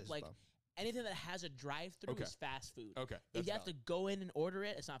 Like straight up, Piss like bomb. anything that has a drive-through Okay. is fast food. Okay, If that's you have to valid. go in and order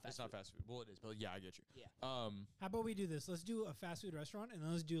it, it's not fast It's not fast food. Well, it is, but yeah, I get you. Yeah. How about we do this? Let's do a fast food restaurant and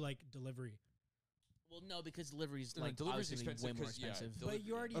then let's do like delivery. Well, no, because delivery's No, like delivery's obviously expensive way more 'cause, yeah, expensive. deli- But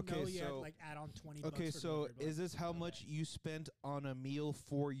you already Okay, know you had so- like add on 20 bucks. Okay, for so delivery, is this how much you spent on a meal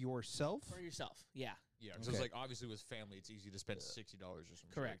for yourself? For yourself, yeah. Yeah, because Okay. like obviously with family, it's easy to spend $60 or something.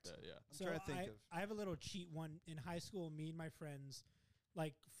 Correct. Like that, yeah. I'm So trying to think of. I have a little cheat one in high school. Me and my friends,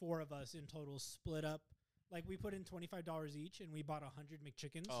 like 4 of us in total, split up Like we put in $25 each, and we bought 100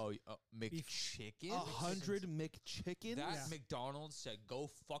 McChickens. Oh, Beef. McChicken. 100 McChickens. That Yeah. McDonald's said, "Go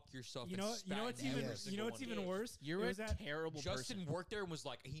fuck yourself." You and know spat what's in even every Yes. you know single what's one. even worse? You're It a was at- terrible Justin person. worked there and was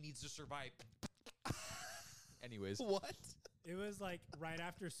like, he needs to survive. Anyways, What? It was like right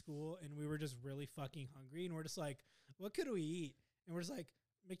after school, and we were just really fucking hungry, and we're just like, what could we eat? And we're just like,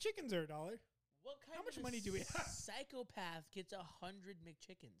 McChickens are $1. What kind How much of money do we have? Psychopath gets 100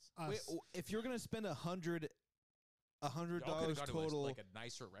 McChickens. Us. Wait, if you're gonna spend $100 y'all could've dollars gone to total, like a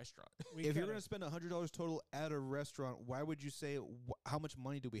nicer restaurant. We if you're coulda. gonna spend $100 total at a restaurant, why would you say how much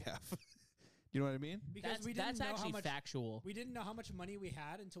money do we have? You know what I mean? because That's, we didn't that's know how actually much factual. we didn't know how much money we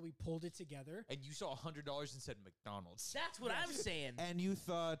had until we pulled it together. And you saw $100 and said McDonald's. That's what I'm saying. And you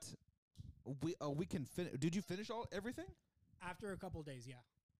thought we can finish? Did you finish everything? After a couple days, yeah,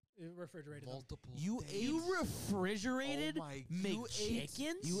 it refrigerated them. Multiple. You days. ate- You refrigerated Oh my-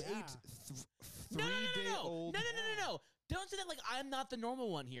 McChickens? You Yeah. ate no, no, no, no, no, no, three-day-old. no, no, no, no. Don't say that like I'm not the normal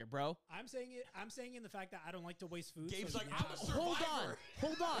one here, bro. I'm saying in the fact that I don't like to waste food. Gabe's so like, yeah. I'm a survivor.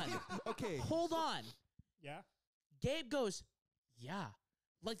 Hold on. Okay. Hold on. Yeah, Gabe goes, yeah.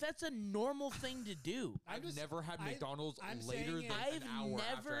 Like that's a normal thing to do. I've just- never had I- McDonald's I'm later saying than it- an I've hour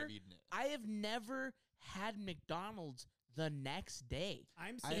after never- I've eaten it. I have never had McDonald's the next day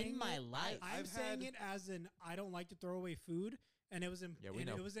I'm I- saying in my it- life. I'm I've saying had- it as an I don't like to throw away food, and it was Yeah, we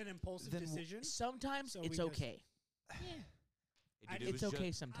know. it was an impulsive Then decision. Sometimes So it's we just- okay. Dude, It's was okay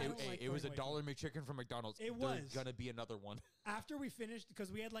just- sometimes. I don't Hey, like it was throwing a away $1 McChicken from McDonald's. It There's was. gonna be another one. After we finished,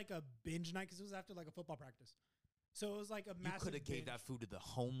 because we had like a binge night, because it was after like a football practice, so it was like a You massive. could have gave binge. that food to the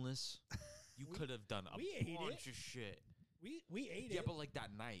homeless. You We- could have done a we ate bunch it. of shit. We ate Yeah, it. but like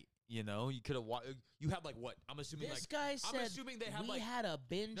that night, you know, you could have. You had like what? I'm assuming This like. guy I'm said assuming they had we like. had a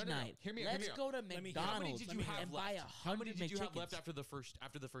binge No, no, no. night. Hear me out, hear Let's me out. go to Let me hear. McDonald's How many did you Let me have and left? buy How many 100 did you have left McChickens. after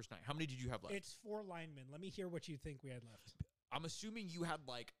the first night? How many did you have left? It's 4 linemen. Let me hear what you think we had left. I'm assuming you had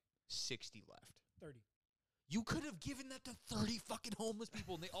like 60 left. 30. You could have given that to 30 fucking homeless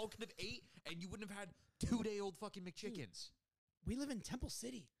people, and they all could have ate, and you wouldn't have had 2-day-old fucking McChickens. We live in Temple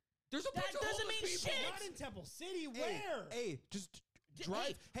City. There's a That bunch of doesn't homeless mean people. shit. Not in Temple City. Hey, Where? Hey, just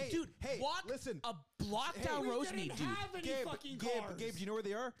drive. Hey, dude, hey, walk listen. a block Hey, down we Rosemead, didn't dude. have any Gabe, fucking Gabe, cars. Gabe, do you know where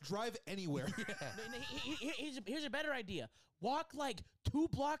they are? Drive anywhere. Here's a better idea. Walk like 2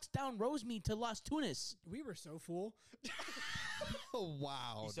 blocks down Rosemead to Las Tunas. We were so full. Oh,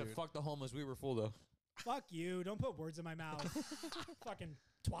 wow, He said, dude. "Fuck the homeless." We were full though. Fuck you. Don't put words in my mouth. Fucking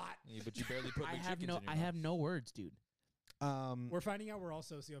twat. Yeah, but you barely put I McChickens have in no your I mouth. have no words, dude. We're finding out we're all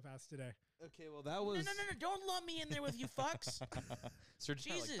sociopaths today. Okay, well, that No, was. no, no, no! Don't lump me in there with you fucks. Surgeon's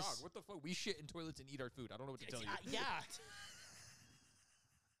kinda like, Jesus. "Dog, what the fuck? We shit in toilets and eat our food. I don't know what to tell you." Yeah.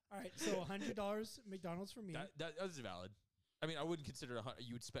 All right, so $100 McDonald's for me. That is valid. I mean, I wouldn't consider it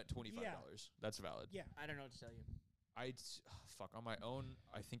you would spend $25. That's valid. Yeah. I don't know what to tell you. Fuck on my own.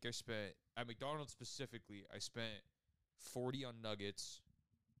 I think I spent at McDonald's specifically. I spent 40 on nuggets.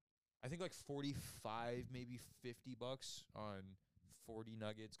 I think like 45, maybe $50 on 40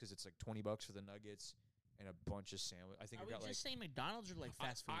 nuggets because it's like $20 for the nuggets and a bunch of sandwich. I think Are I we got just like saying McDonald's or like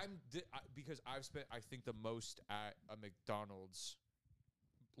fast food? because I've spent I think the most at a McDonald's,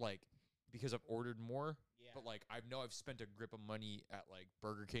 like because I've ordered more. Yeah. But like I know I've spent a grip of money at like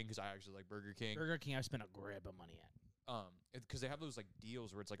Burger King because I actually like Burger King. Burger King, I've spent a grip of money at. Because they have those like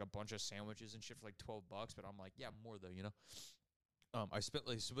deals where it's like a bunch of sandwiches and shit for like $12. But I'm like, yeah, more though, you know. I spent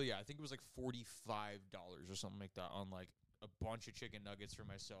like yeah, I think it was like $45 or something like that on like a bunch of chicken nuggets for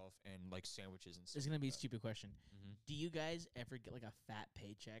myself and like sandwiches and stuff. This is gonna be a like that. stupid question. Mhm. Do you guys ever get like a fat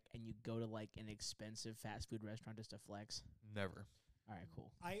paycheck and you go to like an expensive fast food restaurant just to flex? Never. All right,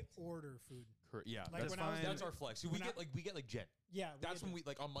 cool. I order food. Yeah, Like that's when I was fine. That's doing- our flex. when We get like Jen. Yeah. That's when we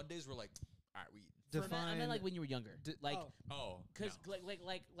like on Mondays we're like, all right, we eat. I meant like when you were younger, like Oh. Oh, because no. like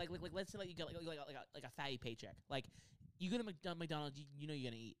let's say like you get like a fatty paycheck. Like you go to McDonald's, you know you're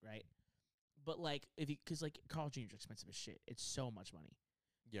gonna eat, right? But like if you because like Carl's Jr. is expensive as shit. It's so much money.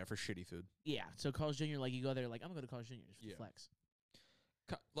 Yeah, for shitty food. Yeah. So Carl's Jr. like you go there like I'm gonna go to Carl's Jr. just for Yeah. flex.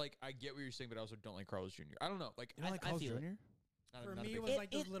 Like I get what you're saying, but I also don't like Carl's Jr. I don't know. Like You know, like I Carl's feel it. Jr.? For not a me, big it was fan.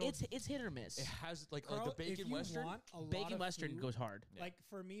 like those little. it's hit or miss. It has like Carl, the bacon if you western. want a lot Bacon of Western food, goes hard. Yeah. Like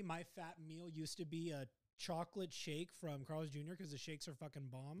for me, my fat meal used to be a chocolate shake from Carl's Jr. because the shakes are fucking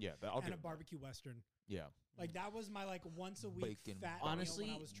bomb. Yeah, I'll and give a it that. barbecue western. Yeah. Like that was my like once a week Bacon. fat Honestly,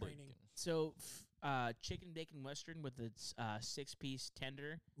 meal when I was training. Bacon. So chicken bacon Western with its 6-piece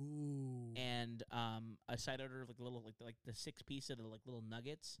tender Ooh. and a side order of like the little like the 6 piece of the like little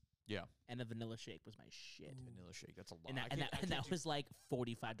nuggets. Yeah. And a vanilla shake was my shit. Ooh. Vanilla shake. That's a lot. And that, I and can't- that, I and can't that do- was like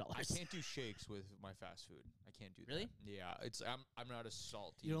 $45. I can't do shakes with my fast food. I can't do Really? that. Yeah, it's I'm not a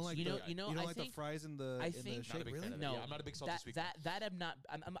salty. You don't like You know- the, you know, you don't I like the think- fries in the I in think- the Not a shake, big really? fan of it. No, Yeah, I'm not a big salty sweet. guy. that I'm not.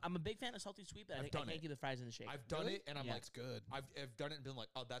 I'm a big fan of salty sweet, but I I've think I done can't it. do the fries in the shake. I've done Really? it, and I'm Yeah. like, That's good. I've done it and been like,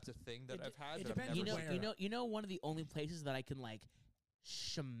 oh, that's a thing that It I've de- had. it but I've depends never where. done. you know one of the only places that I can like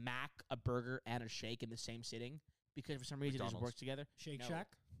smack a burger and a shake in the same sitting because for some reason it just McDonald's. works together. Shake No. Shack.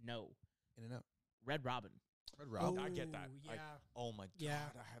 No, In and out. Red Robin. Red Robin. I get that. Yeah. Oh my god, Yeah.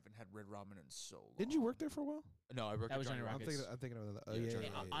 I haven't had Red Robin in so long. Didn't you work there for a while? No, I worked That at was Johnny Johnny I'm Rockets. thinking. I'm thinking of that. Oh Yeah, yeah, Johnny yeah,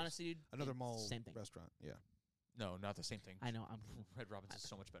 Hey, yeah, yeah. honestly, dude, Another it's mall same thing. restaurant. Yeah. No, not the same thing. I know. I'm Red Robin's is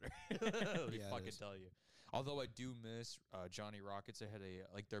so much better. Yeah, Let me it fucking is. tell you. Although I do miss Johnny Rockets. They had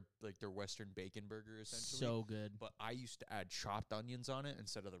a their Western bacon burger essentially. so good. But I used to add chopped onions on it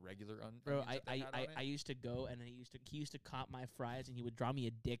instead of the regular Bro, onions that they had on I it. used to go and then he used to comp my fries and he would draw me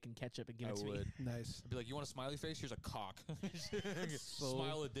a dick and ketchup and give I it to me. would. Nice. I'd be like, "You want a smiley face? Here's a cock. So-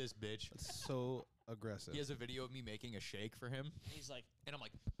 Smile at this, bitch." That's so aggressive. He has a video of me making a shake for him, And he's like, and I'm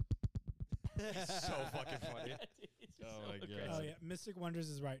like, "It's so fucking funny." It's just Oh so my God. aggressive. Oh yeah, Mystic Wonders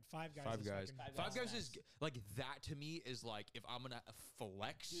is right. Five Guys. Five is Guys. fucking- Five Five Guys Guys is ass. like that to me is like if I'm gonna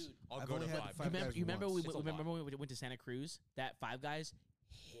flex, Dude. I'll I've go to only had Five. Five You remember, Guys you remember once. we It's a remember lot. when we went to Santa Cruz? That Five Guys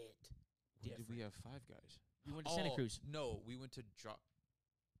hit. When did we different. have Five Guys? We went to Santa Cruz. No, we went to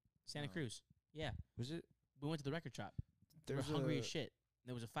Santa No. Cruz. Yeah, Was it? we went to the record shop. We There's were hungry a, as shit.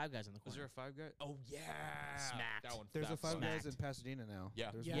 There was a Five Guys on the Was corner. there a Five Guys? Oh yeah, Smacked. That one. There's that a Five fucked. Guys in Smacked. Pasadena now.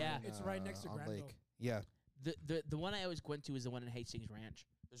 Yeah. There's Yeah, one, it's right next to on Granville. Lake. Yeah. The one I always went to is the one in Hastings Ranch.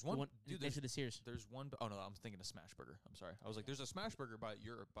 There's The one. one Dude, next to the Sears. there's one. Oh no, I'm thinking of Smash Burger. I'm sorry. I was like, there's a Smash Burger by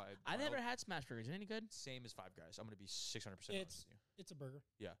Europe by. I by never Oak- had smash burgers. Is it any good? Same as Five Guys. I'm gonna be 600% honest It's- with you. It's a burger.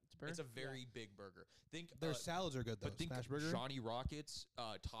 Yeah, It's a burger. it's a very big burger. Think Their uh, salads are good though. But think Smash Burger. Johnny Rockets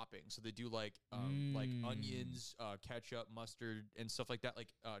toppings. So they do like Mm. onions, ketchup, mustard, and stuff like that.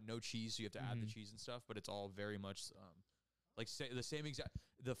 Like no cheese, so you have to add the Mhm. cheese and stuff. But it's all very much like the same exact.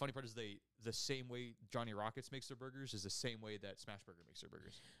 The funny part is the same way Johnny Rockets makes their burgers is the same way that Smash Burger makes their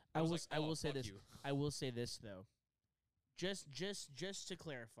burgers. I was will like, I "Oh, will say fuck this. you." I will say this though. Just to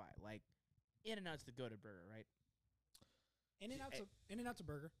clarify, like In-N-Out's the go-to burger, right? In-N-Out's a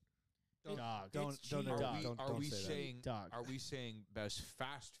burger. Don't- Dog. Don't It's don't cheap. Are Dog. we, don't are don't we say that. saying Dog. are we saying best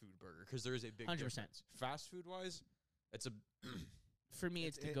fast food burger? Because there is a big 100%. difference. Fast food wise, it's a For me,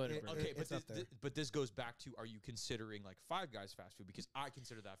 it's It's- the go-to it- burger. okay. But it's up there. but this goes back to: are you considering like Five Guys fast food? Because I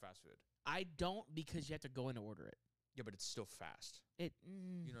consider that fast food. I don't because you have to go in and order it. Yeah, but it's still fast. It.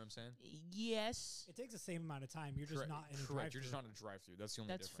 You know what I'm saying? Yes. It takes the same amount of time. You're just Correct. not in a Correct. You're just drive-thru. not in a drive-through. That's the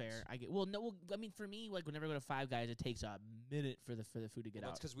only That's difference. fair. I get. Well, no. Well, I mean, for me, like whenever I go to Five Guys, it takes a minute for the food to get Well,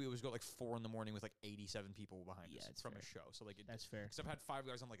 out. that's because we always go at like 4 in the morning with like 87 people behind Yeah, us it's from fair. a show. So like, That's fair. because I've had Five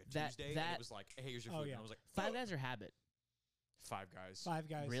Guys on like a That- Tuesday, and that- it was like, hey, here's your Oh, food, yeah. and I was like, Five "Oh." Guys are habit. Five Guys. Five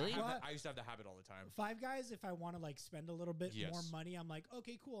Guys. Really? Well, I used to have the habit all the time. Five Guys, if I want to like spend a little bit more Yes. money, I'm like,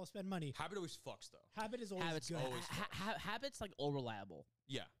 okay, cool, I'll spend money. Habit always fucks though. Habit is always Habits. good. always Habits like all reliable.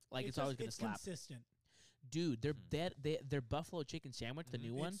 Yeah. Like it's just- always gonna it's slap. consistent. Dude, their Mhm. their buffalo chicken sandwich, the Mhm.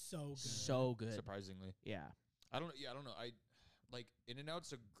 new one, It's so good. so good. Surprisingly, Yeah. I don't know. Yeah, I don't know. I like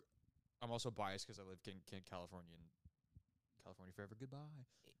In-N-Out's I'm also biased because I live in California and California forever. Goodbye.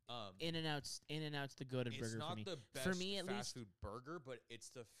 In-N-Out's the go-to It's burger not for me. the best For me, at fast least- food burger, but it's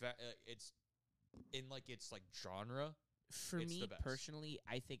the it's in like its like genre. For It's me the best. personally,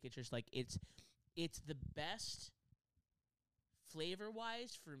 I think it's just like it's the best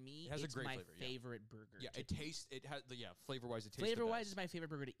flavor-wise. For me, It has a it's great my flavor, yeah. favorite burger. Yeah, to it eat. tastes. It has the flavor-wise. It tastes Flavor-wise the is best. my favorite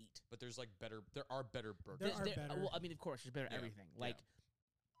burger to eat. But there's like better. There are better burgers. There are better. Well, I mean, of course, there's better Yeah, everything. yeah. Like,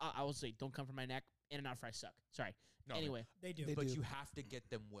 I will say, don't come from my neck. In-N-Out fries suck. Sorry. No, I mean, Anyway, They do. They but do. you have to get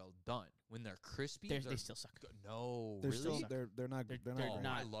them well done. When they're crispy, they they're still suck. no, They're really. still they're not They're- they're they're not. Oh, great.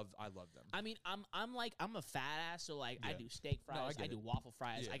 not. I love them. I mean, I'm a fat ass, so like I Yeah. do steak No, I fries, I, get do it. waffle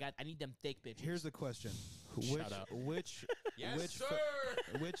fries. Yeah. I need them thick bitches. Here's the question: Shut up. which Yes, which sir.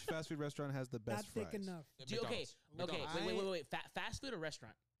 which fast food restaurant has the Not best thick fries? enough. Do you- okay, McDonald's. okay. McDonald's. Wait. Fast food or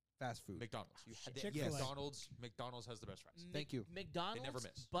restaurant? Fast food. McDonald's. You shit. Chick-fil-A. McDonald's has the best fries. Thank you. McDonald's. never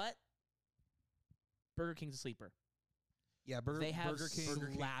miss. But Burger King's a sleeper. Yeah, Burger They have Burger King.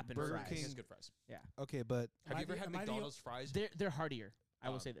 slapping Burger fries. King. has good fries. Okay, but Have you ever had Am I the McDonald's fries? They're heartier. I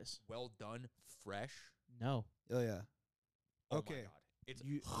will Um, say this. Well done, fresh. No. oh yeah, Oh Okay. my god, it's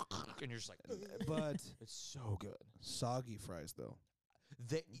You- and you're just like, but it's so good. soggy fries though.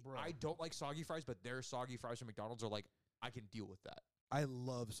 Bro. I don't like soggy fries, but their soggy fries from McDonald's are like, I can deal with that. I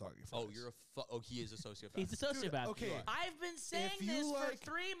love soggy fries. Oh, you're a he is a sociopath. He's a sociopath. okay. You are. I've been saying you this for like-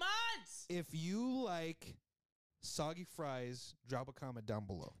 3 months. If you like soggy fries. Drop a comment down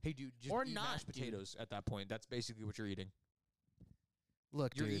below. Hey, dude, just Or eat not, mashed dude. potatoes at that point. That's basically what you're eating.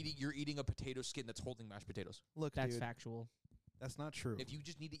 Look, You're dude. you're eating a potato skin that's holding mashed potatoes. Look, That's dude. factual. That's not true. If you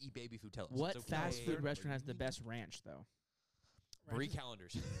just need to eat baby food, tell us. What It's okay. fast food Third- restaurant has the best ranch though? Marie Ranches-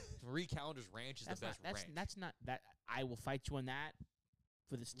 Callender's. Marie Callender's ranch is That's the not. best That's ranch. that's not that. I will fight you on that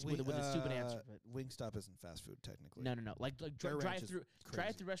with a stupid answer. But Wingstop isn't fast food technically. no. Like Their ranch drive is through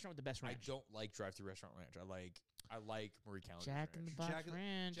crazy. restaurant with the best I ranch. don't like drive-through restaurant ranch. I like Marie Callender's Jack in ranch. the Box Jack in-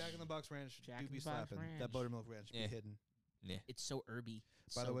 ranch. Jack in the Box Ranch Jack do in be the Box slapping. That Ranch. buttermilk ranch Yeah. be hidden. Yeah. It's so herby.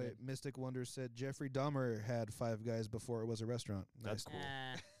 By So the way, good. Mystic Wonder said Jeffrey Dahmer had Five Guys before it was a restaurant. That's Nice.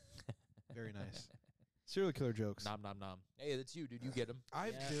 cool. Very nice. Serial killer jokes. Nom nom nom. Hey, that's you, dude. You get them. I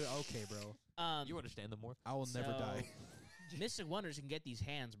Yeah. dude, okay, bro. You understand them more. I will never die. Mystic Wonders can get these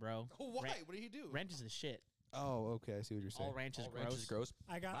hands, bro. Oh, why? Ran- What did he do? Ranch is the shit. Oh, okay. I see what you're saying. All ranch is All gross. ranch is gross.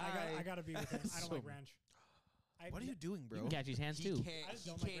 I got to be with him. I don't like So- ranch. What are you doing, You bro? can catch these hands He too. can't. I just He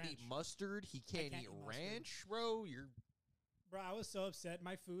don't like can't eat ranch. mustard. He can't can't eat eat mustard. ranch, bro. You're Bro, I was so upset.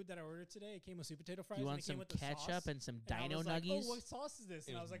 My food that I ordered today, it came with sweet potato fries. You and want it came some with the ketchup sauce, and some and I dino was like, nuggies? oh, what sauce is this? It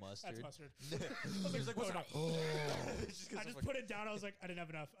And I was was like, mustard. that's mustard. He was like, "What's "Oh, that?" no." It's just 'cause I of just fucking- put it down. I was like, I didn't have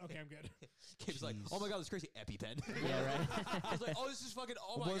enough. Okay, I'm good. He was like, Jeez. "Oh my god, this crazy EpiPen." Yeah, right. I was like, "Oh, this is fucking.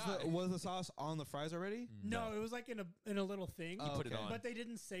 Oh my was god." was the sauce on the fries already? No, it was like in a little thing. You put it okay. on. But they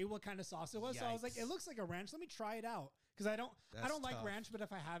didn't say what kind of sauce it was, so I was like, Yikes. "It looks like a ranch. Let me try it out." Because I That's don't like tough. ranch, but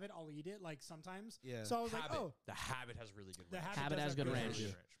if I have it, I'll eat it. Like sometimes. Yeah. So I was like, Habit. "Oh, The Habit has really good the ranch. habit, Habit does has have good good ranch. Really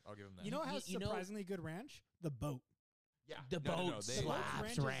ranch." good ranch. I'll give him that. You know what has You know- surprisingly good ranch? The boat. yeah. The No, no, no, boat they- The boat's slaps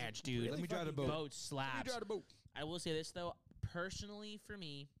ranch is ranch, dude. Let me try the fucking boat. good. Boat Let me slaps. drive the boat. I will say this though, personally for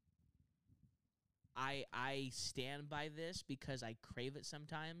me, I stand by this because I crave it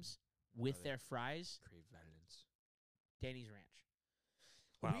sometimes with Love it. their fries. Crave violence. Danny's Ranch.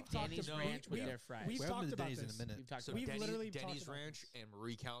 Wow. We've talked Danny's about- Ranch with we- their fries. we've We haven't talked been to about Denny's in this. a minute. We've talked So about We've this. literally Denny's talked about Ranch this. and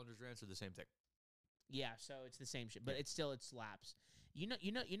Marie Callender's Ranch are the same thing. Yeah, so it's the same shit, but it slaps. You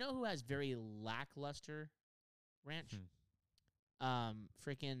know who has very lackluster ranch?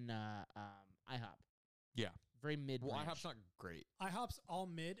 Freaking IHOP. Yeah. Very mid. Well, ranch. IHOP's not great. IHOP's all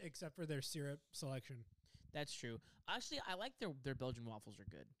mid except for their syrup selection. That's true. Actually, I like their Belgian waffles are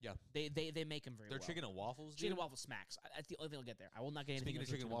good. Yeah. They make them very Their well. chicken and waffles. Chicken dude. and waffle smacks. That's the only thing I'll get there. I will not get anything Speaking of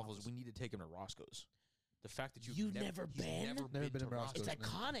else with chicken and waffles, we need to take him to Roscoe's. The fact that You've never he's been? never Never been to to Roscoe's. It's man.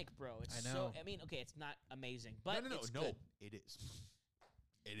 iconic, bro. It's I so. know. I mean, okay, it's not amazing, but no, it's no, good. it is.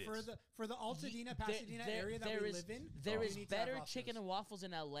 It is. For the Altadena, There- Pasadena there- area that there we is- live in, There we is need to have better Roscoe's. chicken and waffles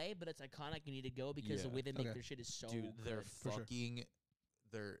in LA, but it's iconic. You need to go because the Yeah. way they make Okay. their shit is so Dude, they're good. For sure. fucking.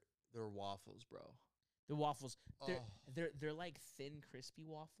 They're waffles, bro. The waffles, Oh. they're like thin, crispy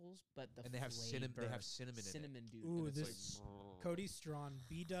waffles, but the And they have cinnamon. They flavor- have cinnamon in it. cinnamon, dude. Ooh, And it's this like, brr. Cody Strawn,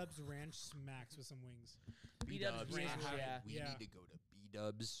 B-Dubs Ranch smacks with some wings. B-Dubs B-Dubs, Ranch, yeah. We Yeah. need to go to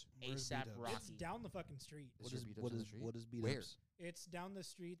B-Dubs. Where's ASAP B-Dubs? Rocky. It's down the fucking street. Is there B-Dubs on the street? what is B Where? Dubs? It's down the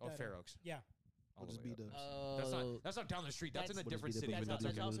street. Oh, that, Fair Oaks. Yeah, All What the is way up. B-Dubs? Oh, That's not down the street. That's in a That's- different What is city. That's B-Dubs?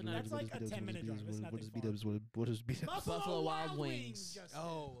 not- that's also not- That's like a 10-minute drive. It's nothing What is far. B-Dubs? What is B-Dubs? Buffalo Wild Wings. just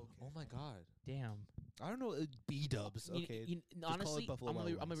Oh, Oh my god. damn. I don't know. B-Dubs. Okay. You, call it honestly, Buffalo I'm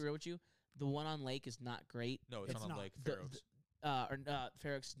gonna Wild be Wings. real with you. The one on Lake is not great. No, it's It's not on not. Lake. The- Fair Oaks.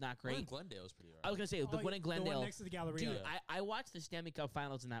 Fair Oaks is not One in great. Glendale's pretty alright. I was gonna say the one in Glendale. the one next to the Galleria. Dude, I watched the Stanley Cup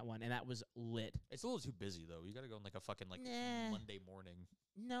Finals in that one, and that was lit. It's a little too busy though. You got to go on like a fucking Nah. Monday morning.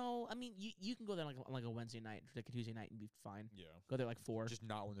 No, I mean you can go there on like a Wednesday night, like a Tuesday night, and be fine. Yeah. Go there like 4. Just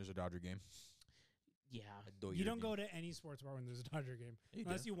not when there's a Dodger game. Yeah. You don't go to any sports bar when there's a Dodger game, You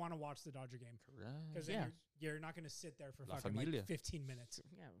unless do. you want to watch the Dodger game. Correct. Because Yeah. you're not going to sit there for La fucking familia. like 15 minutes.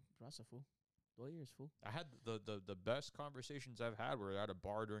 Yeah, Rasa fool. 2 years fool. I had the best conversations I've had were at a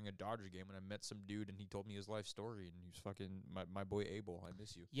bar during a Dodger game when I met some dude and he told me his life story and he was fucking my boy Abel. I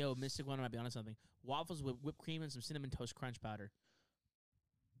miss you. Yo, Mystic One might be onto something. Waffles with whipped cream and some cinnamon toast crunch powder.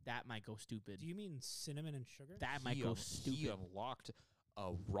 That might go stupid. Do you mean cinnamon and sugar? That might He go He stupid. unlocked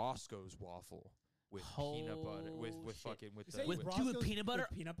a Roscoe's waffle with peanut butter with Oh, shit. fucking with You the say With- with- dude, with Roscoe's peanut butter?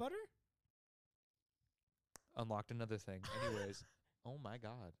 With peanut butter? unlocked another thing. Anyways, oh my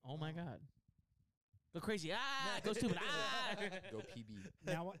god. Oh my god. Go crazy. Ah, go stupid. Ah. Go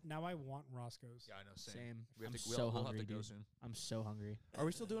PB. Now I want Roscoe's. Yeah, I know. Same. Same. We have I'm to, so we'll hungry, have to go dude. soon. I'm so hungry. Are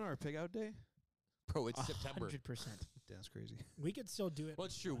we still doing our pig out day? Bro, it's September. 100%. That's crazy. We could still do it. Well,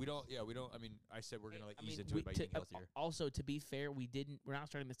 it's true. We don't. Yeah, we don't. I mean, I said we're gonna like I ease mean, into it by eating healthier. also, to be fair, we're not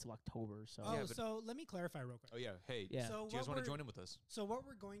starting this till October, so Oh, Yeah, but- so let me clarify real quick. Oh yeah. Hey. yeah. So Do you guys what want to we're- join in with us? So what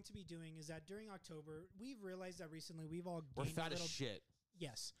we're going to be doing is that during October, we've realized that recently we've all We're gained fat a as little. shit.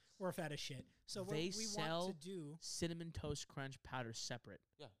 Yes, we're fat as shit. So what They we sell want to do. Cinnamon toast crunch powder separate.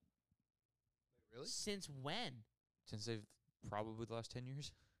 Really? Since when? since they've probably the last 10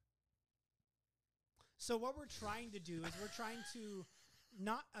 years. So what we're trying to do is we're trying to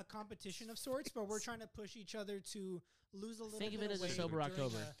not a competition of sorts, but we're trying to push each other to lose a little Think bit of it as a weight sober during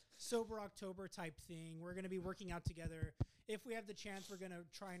October. a sober October type thing. We're going to be working out together. If we have the chance, we're going to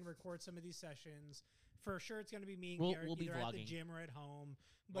try and record some of these sessions. For sure, it's going to be me and We'll- Garrett we'll be either at the vlogging. gym or at home.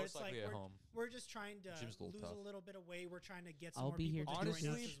 But Most it's like likely at home. we're just trying to Gym's a little lose tough. a little bit of weight. We're trying to get some I'll more be people here to to join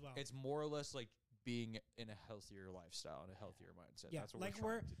us Honestly, as well. it's more or less like being in a healthier lifestyle and a healthier mindset. Yeah, That's what like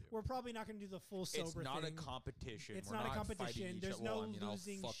we're trying to do. we're probably not going to do the full sober It's not thing. a competition. It's We're not a fighting competition. each There's other. no Well, I mean, I'll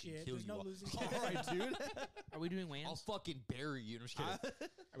losing fucking shit. kill There's you no all. losing All shit. right, dude. Are we doing weigh-ins? I'll fucking bury you. I'm just kidding.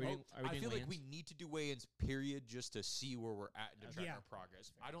 Are we doing I feel weigh-ins? like we need to do weigh-ins, period, just to see where we're at and to track Yeah. our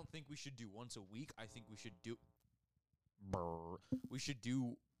progress. I don't think we should do once a week. I think we should do. We should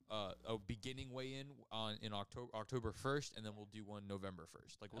do a beginning weigh-in in October 1st, and then we'll do one November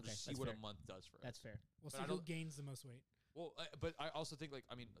 1st. Like we'll Okay, just see that's what fair. a month does for That's us. fair. We'll But see I who don't- gains the most weight. Well, but I also think like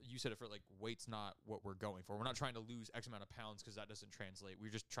you said it for like weight's not what we're going for. We're not trying to lose X amount of pounds because that doesn't translate. We're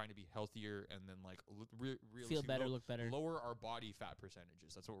just trying to be healthier and then like Feel realistically better, look better. lower our body fat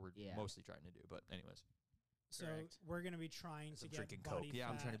percentages. That's what we're Yeah. mostly trying to do. But anyways, So Correct. we're going to be trying As to I'm get drinking body Coke. Yeah,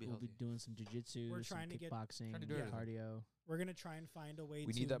 I'm fat. trying to be We'll be healthy. doing some jiu-jitsu, We're some trying to get- kickboxing, trying to do everything. cardio. We're going to try and find a way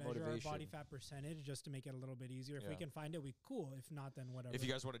We to need that measure our body motivation. fat percentage just to make it a little bit easier. If we Yeah. can find it, we cool. If not, then whatever. if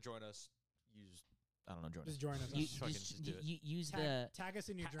you guys want to join us, use I don't know, join just us. join us. You, Just fucking just, just do it. you use Tag us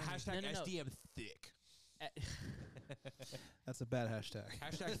in your journey. Hashtag No, no, no. SDM thick. the. That's a bad hashtag.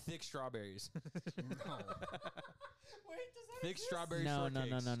 Hashtag thick strawberries. Wait, does that Thick exist? strawberry no,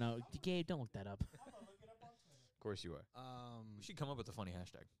 shortcakes. no. Gabe, don't look that up. I'm gonna look it up on Twitter. Of course you are. We should come up with a funny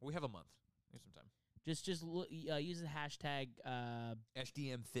hashtag. We have a month. We have some time. Just use the hashtag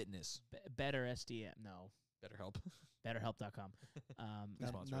SDM fitness. better SDM. No, Better help. betterhelp.com. not,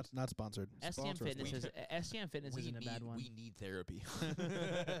 sponsor not, us. not sponsored. SDM Sponsor us. Fitness is SDM Fitness isn't a bad one. We need therapy.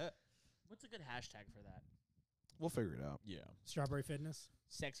 What's a good hashtag for that? We'll figure it out. Yeah. Strawberry Fitness.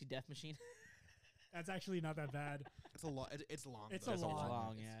 Sexy Death Machine. That's actually not that bad. It's a lot. It's long. It's though. a lot.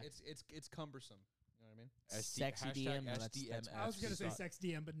 long, It's- yeah. It's cumbersome. You know what I mean? Sexy DM. No, that's SDMF. I was gonna say Stop. sex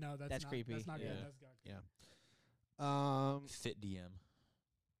DM, but no, That's not, creepy. That's not Yeah. good. That's good. Fit DM.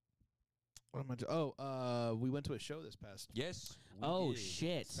 What am I we went to a show this past Yes. we Oh did.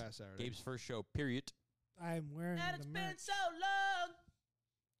 shit! Saturday. Gabe's first show. Period. I'm wearing And the it's merch. been so long.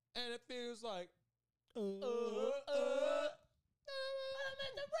 And it feels like.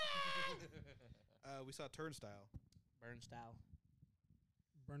 We saw Turnstile. Burn style.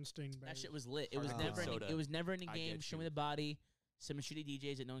 Bernstein. That baby. shit was lit. It was Hard never. soda. It was never any I game. get Show you. me the body. Some shitty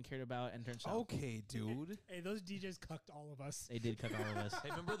DJs that no one cared about and turned south. Okay, dude. Hey, those DJs cucked all of us. They did cut all of us. Hey,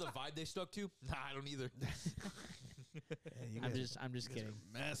 remember the vibe they stuck to? Nah, I don't either. I'm just kidding.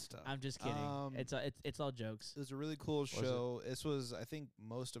 Messed up. I'm just kidding. It's all jokes. It was a really cool it? show. This was, I think,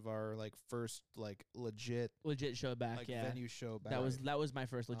 most of our like first like legit Legit show back. like Yeah. venue show back. That was my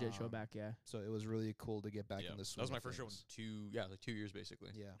first legit show Um, back. Yeah. So it was really cool to get back Yeah. in the That swing. was my of first show in things. like 2 years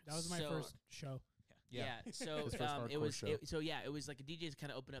basically. Yeah. That was my So- first show. Yeah. So His first it hardcore was show. it was like a DJ's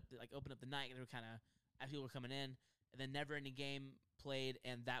kind of open up the night and they were kind of as people were coming in and then Never Ending Game played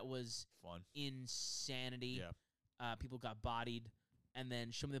and that was Fun. insanity. Yeah. People got bodied and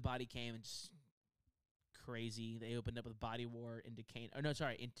then Show Me the Body came and just crazy. They opened up with Body War into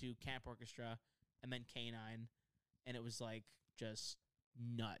into Camp Orchestra and then K9 and it was like just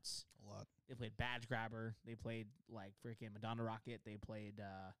nuts. A lot. They played Badge Grabber. They played like freaking Madonna Rocket. They played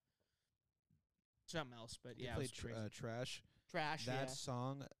something else, but They yeah, it played was crazy. Trash. Trash. That Yeah.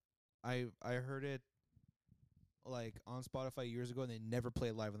 song, I heard it like on Spotify years ago, and they never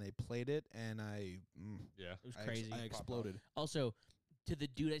played live. And they played it, and Yeah. It was I crazy. exploded. Also, to the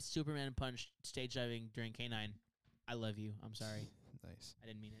dude at Superman Punch stage diving during K9, I love you. I'm sorry. Nice. I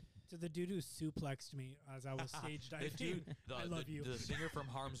didn't mean it. To the dude who suplexed me as I was stage The diving. dude, I love you. The singer from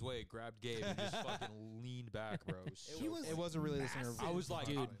Harm's Way grabbed Gabe and just fucking leaned back, bro. It was He so was funny. It wasn't really the singer. massive. I was like,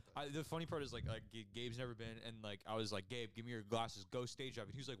 Dude. the funny part is like Gabe's never been, and like I was like, Gabe, give me your glasses, go stage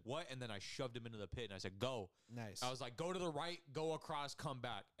diving. He was like, what? And then I shoved him into the pit, and I said, go. nice. I was like, go to the right, go across, come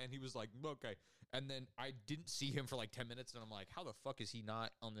back, and he was like, okay. And then I didn't see him for like 10 minutes, and I'm like, how the fuck is he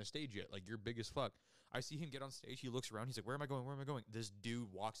not on the stage yet? Like, you're big as fuck. I see him get on stage. He looks around. He's like, where am I going? Where am I going? This dude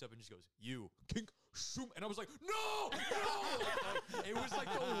walks up and just goes, you, kink, shoom. And I was like, no, no. Like, it was like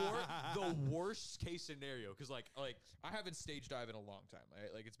the worst case scenario. Cause like I haven't stage dive in a long time.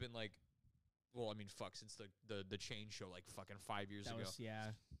 Right? Like it's been like, well, I mean, fuck, since the chain show like fucking 5 years That ago. was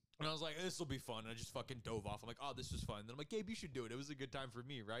And I was like, this will be fun. And I just fucking dove off. I'm like, oh, this was fun. Then I'm like, Gabe, you should do it. It was a good time for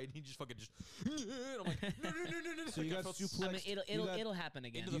me, right? And he just fucking just. And I'm like, no. So you Like, I got felt suplex. I mean, it'll happen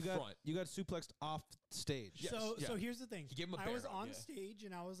again. into the front. You got suplexed off stage. Yes, So yeah. so here's the thing. He gave him a I bear was hug, on yeah. stage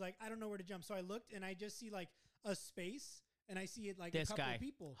and I was like, I don't know where to jump. So I looked and I just see like a space and I see it like This a couple guy, of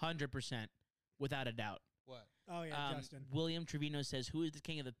people. 100%, without a doubt. What? Oh yeah, Justin. William Trevino says, "Who is the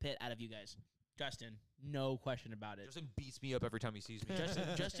king of the pit out of you guys?" Justin, no question about it. Justin beats me up every time he sees me.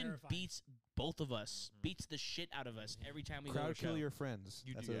 Justin Terrifying. beats both of us, beats the shit out of us every time we go to a Crowd kill show. your friends.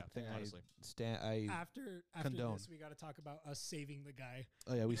 You That's do, a yeah, thing honestly. I stand. I After condone. this, we got to talk about us saving the guy.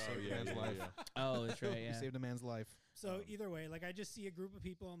 oh yeah, we Oh, saved yeah, a man's yeah, life. yeah. Oh, that's right. We Yeah. saved a man's life. So either way, like I just see a group of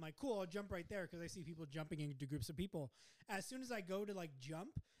people. I'm like, cool, I'll jump right there because I see people jumping into groups of people. As soon as I go to like jump,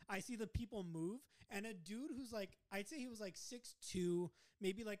 I see the people move, and a dude who's like, I'd say he was like 6'2",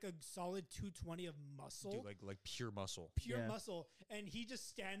 maybe like a solid 220 of muscle. Dude, like pure muscle. Pure Yeah. muscle, and he just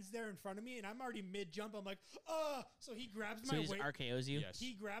stands there in front of me, and I'm already mid jump. I'm like, so he grabs So my he just waist. RKO's you. Yes.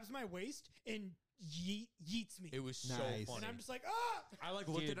 He grabs my waist and yeets me, It was so Nice. funny. and I'm just like, I like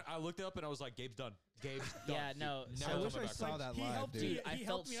looked Dude. at I looked up and I was like, Gabe's done. Gabe's done. Yeah, no, He's so- never I wish coming I back saw from that he live, helped dude. me. Dude, I he felt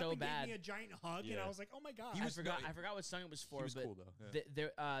helped me so up and bad. gave me a giant hug, and Yeah. I was like, oh my god. He was I forgot what song it was for, was but cool, though,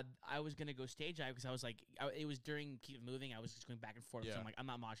 yeah. I was gonna go stage dive because I was like, it was during Keep It Moving. I was just going back and forth. So Yeah. I'm like, I'm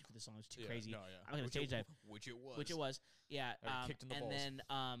not moshing for this song. It's too Yeah, crazy. no, yeah. I'm gonna Which stage it- dive. Which it was. Which it was. Yeah. I kicked in the and balls.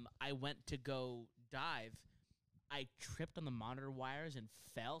 then I went to go dive. I tripped on the monitor wires and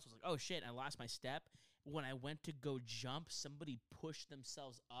fell. So I was like, oh shit, I lost my step. When I went to go jump, somebody pushed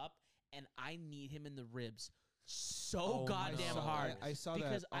themselves up and I kneed him in the ribs so Oh my goddamn God. hard. I saw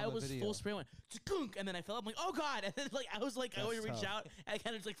because that on I the was video. full spray, went "Tskunk," and then I fell up. I'm like, oh god! And then like I was like, I That's always reached tough. out, and I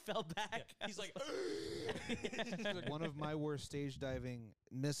kind of just like fell back. He's like, One of my worst stage diving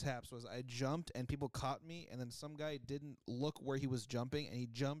mishaps was I jumped and people caught me, and then some guy didn't look where he was jumping, and he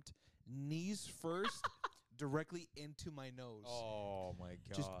jumped knees first directly into my nose. oh my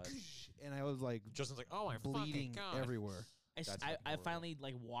Just god. and I was like Justin's like, oh my bleeding fucking god. everywhere. I, That's I fucking brutal. finally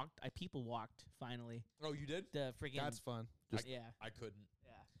like walked. I people walked finally. Oh, you did? The freaking That's fun. Just yeah I couldn't.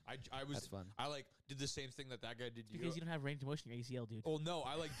 yeah. I was that's fun. I like did the same thing that guy did to Because you don't have range of motion in your ACL, dude. Oh no!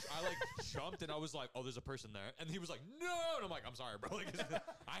 I jumped and I was like, "Oh, there's a person there," and he was like, "No!" And I'm like, "I'm sorry, bro. Like,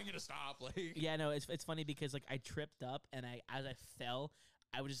 I ain't gonna stop." Like, Yeah, no, it's funny because like I tripped up and as I fell,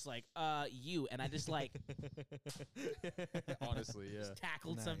 I was just like, you, and I just like honestly, yeah,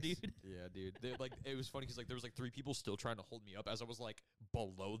 tackled some Nice. dude. yeah, dude. Like, it was funny because like there was like 3 people still trying to hold me up as I was like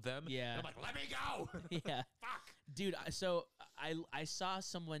below them. Yeah. and I'm like, "Let me go!" Yeah, Fuck. dude. So I saw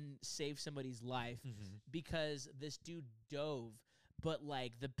someone save somebody's life because this dude dove, but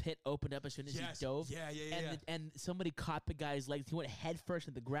like the pit opened up as soon as Yes. he dove. Yeah, yeah, yeah. And, yeah. and somebody caught the guy's legs. He went head first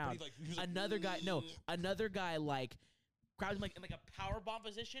in the But ground. he was like, Another guy like grabbed him like in like a power bomb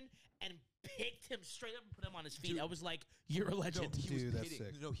position and picked him straight up and put him on his feet. Dude. I was like, "You're a No, legend." he Dude, was that's pitting.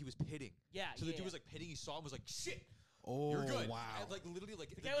 sick. No, he was pitting. Yeah, So the yeah, dude was yeah. like pitting. He saw him, was like, "Shit, Oh you're good." wow. And, like literally,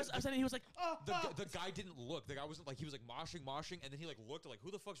 like The guy was upset and he was like, "Oh, The guy didn't look. The guy wasn't like he was like moshing, and then he like looked like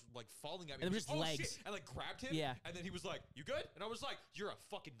who the fuck's like falling at me? And He it was was like, just "Oh, legs. shit," and like grabbed him. Yeah. And then he was like, "You good?" And I was like, "You're a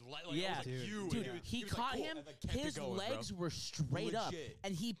fucking like, I Yeah. was like, Dude. you." dude, And he was like, caught "Cool," him. and, like, kept it His going, bro. legs were straight up, Legit.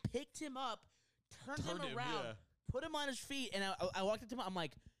 and he picked him up, turned Turned him him, around, yeah. put him on his feet, and I walked up to him. I'm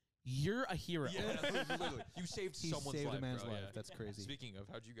like, "You're a hero." Yeah, literally, you saved He someone's saved life, a man's bro, life. yeah. That's crazy. Speaking of,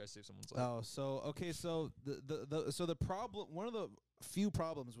 how'd you guys save someone's life? Oh, so okay, so the problem, one of the few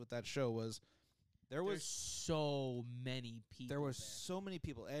problems with that show was there There's was so many people. there was there. so many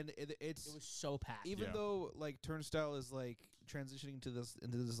people, and it's It was so packed. even Yeah. though like Turnstile is like transitioning to this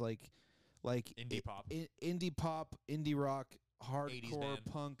into this like Indie pop. indie pop, indie rock, 80s hardcore band.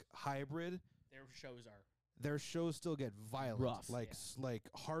 punk hybrid. Their shows are Their shows still get violent, Rough, like yeah. like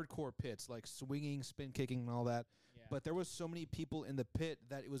hardcore pits, like swinging, spin kicking, and all that. yeah. But there was so many people in the pit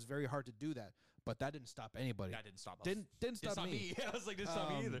that it was very hard to do that. But that didn't stop anybody. That didn't stop. Didn't Didn't stop stop me. I was like, didn't stop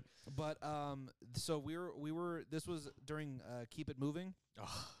me either. But so we were. This was during Keep It Moving, Ugh.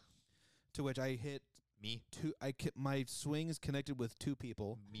 to which I hit Me, my swing is connected with 2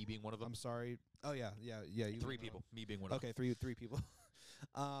 people. me being one of them. I'm sorry. Oh yeah. You 3 people. Me being one of Okay, three people.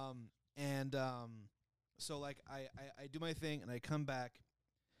 So like I do my thing and I come back,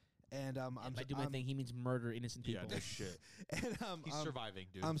 and And by do my thing, he means murder innocent them. Yeah, people. no shit. and He's surviving,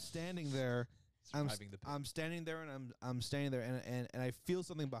 dude. I'm standing there. surviving the pit. I'm standing there and I'm standing there and I feel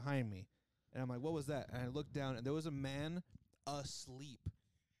something behind me, and I'm like, what was that? And I look down and there was a man asleep,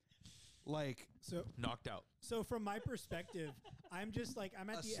 like knocked out. So from my perspective, I'm just like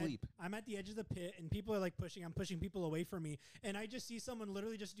I'm at the Asleep. I'm at the edge of the pit, and people are like pushing. I'm pushing people away from me, and I just see someone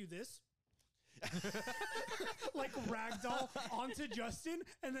literally just do this. like ragdoll onto Justin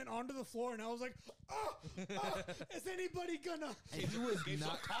and then onto the floor, and I was like, oh, is anybody gonna? And he was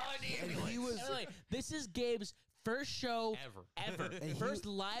not. And he was. And like, this is Gabe's first show ever. And First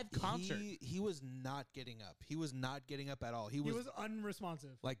live concert. He was not getting up. He was not getting up at all. He was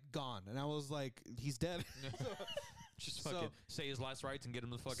unresponsive. like gone, and I was like, he's dead. Just So- fucking say his last rites and get him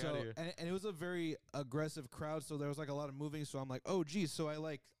the fuck So, out of here. and it was a very aggressive crowd, so there was like a lot of moving. So I'm like, oh geez. So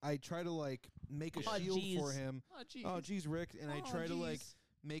I try to like make a Oh, shield geez. for him. Oh geez, Rick, and I Oh, try to like geez.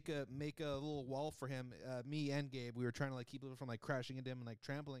 make a little wall for him. Me and Gabe, we were trying to like keep him from like crashing into him and like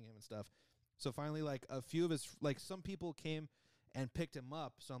trampling him and stuff. So finally, like a few of his like some people came and picked him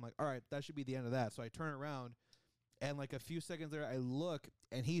up. So I'm like, all right, that should be the end of that. So I turn around. And like a few seconds there, I look,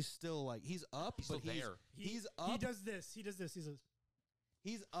 and he's still like he's up, He's but still there. he's up. He does this.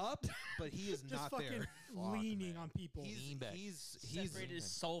 He's up, but he is Just not fucking there. leaning man. on people. Lean back. He's Separated his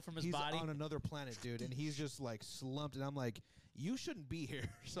soul from his he's body. on another planet, dude, and he's just like slumped. And I'm like, you shouldn't be here.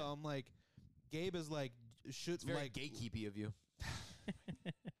 So I'm like, Gabe is like, should It's very like gatekeepy of you.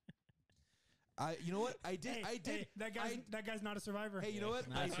 you know what? I did. Hey, I did. hey, that guy's not a survivor. Hey, you know what?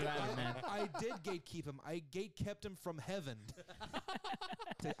 Not a survivor, man. I did gatekeep him. I gate kept him from heaven.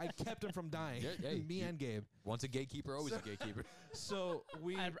 I kept him from dying. Yeah, hey, Me you- and Gabe. Once a gatekeeper, always So- a gatekeeper. So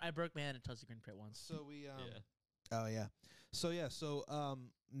we. I broke my hand at Tulsa Green Pit once. So we. Yeah. Oh yeah. So yeah. So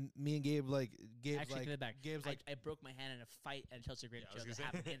me and Gabe like Gabe's Actually, like take it back. Gabe's like I broke my hand in a fight at a Chelsea Green Yeah, I was Pit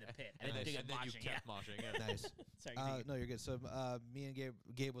gonna that say. happened in the pit. I And didn't then, do it and then you moshing. kept moshing. Yeah. nice. Sorry, continue. No, you're good. So me and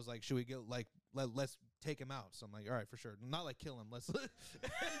Gabe was like, should we go like let's take him out? So I'm like, all right, for sure. Not like kill him. Let's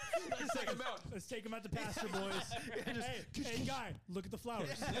Take him out. Let's take him out to pasture, boys. hey, guy, look at the flowers.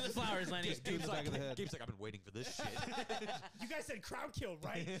 Look at the flowers, Lenny. Just give him Gabe's the back of the head. Gabe's like, I've been waiting for this shit. You guys said crowd kill,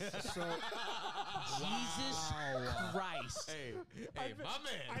 right? So Jesus Wow. Christ. hey, I've been- my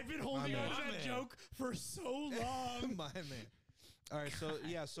man. I've been holding man. on to My that man. joke for so long. my man. All right, so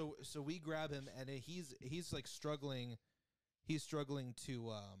yeah, so we grab him and he's like struggling. He's struggling to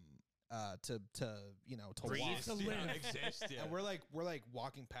you know to Breathe, walk. To live. exist. Yeah. And we're like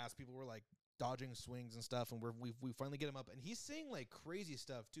walking past people. We're like dodging swings and stuff, and we finally get him up, and he's saying like crazy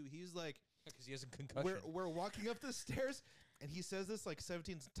stuff too. He's like, because he has a concussion. we're walking up the stairs, and he says this like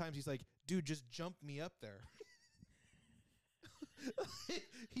 17 times. He's like, dude, just jump me up there.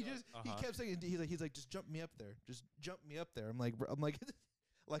 he kept saying, he's like, just jump me up there, just jump me up there. I'm like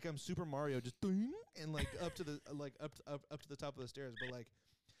like I'm Super Mario, just ding, and like up to the up to the top of the stairs. But like,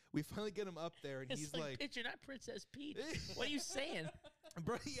 we finally get him up there, and It's he's like, like, bitch, you're not Princess Peach. What are you saying?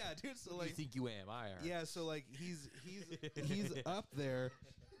 bro, yeah, dude. So you like, think you am? I are. yeah, so like he's up there.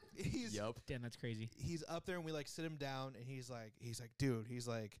 He's Yup. Damn, that's crazy. he's up there, and we like sit him down, and he's like, dude, he's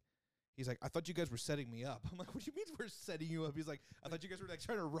like, I thought you guys were setting me up. I'm like, what do you mean we're setting you up? He's like, I thought you guys were like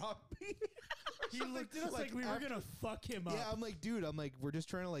trying to rob me. He looked at us like we were after- gonna fuck him up. Yeah, I'm like, dude, we're just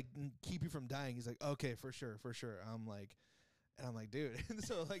trying to like keep you from dying. He's like, okay, for sure. I'm like, dude. And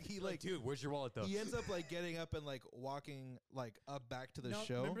so like he like dude, where's your wallet though? he ends up like getting up and like walking like up back to the No,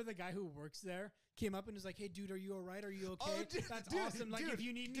 show. remember the guy who works there came up and was like, "Hey, dude, are you all right? Are you okay? Oh, dude, That's dude, awesome. Like, dude, if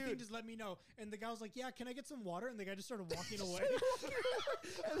you need anything, dude. just let me know." And the guy was like, "Yeah, can I get some water?" And the guy just started walking away,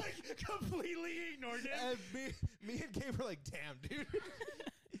 like completely ignored him. And me and Gabe were like, damn, dude.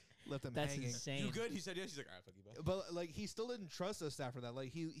 Left him That's hanging. insane. You good? He said yes. He's like, all right, fuck you, bro. But like he still didn't trust us after that.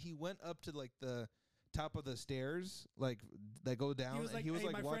 Like he went up to like the top of the stairs, like that go down. He was and like, he was "Hey,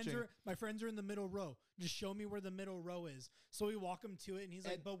 like watching. my friends are in the middle row. Just show me where the middle row is." So we walk him to it, and he's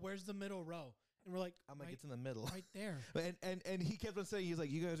like, And- "But where's the middle row?" And we're like, I'm like, right, it's in the middle. right there." And he kept on saying, he's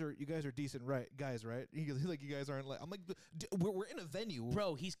like, you guys are decent, right, guys, right? He's like, you guys aren't like. I'm like, we're in a venue,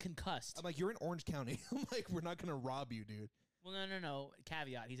 Bro, he's concussed. I'm like, you're in Orange County. I'm like, we're not gonna rob you, dude. Well, no.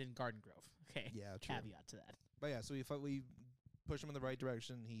 Caveat, he's in Garden Grove. Okay. Yeah, true. Caveat to that. But yeah, so we pushed him in the right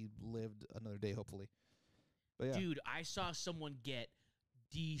direction. He lived another day, hopefully. But yeah, Dude, I saw someone get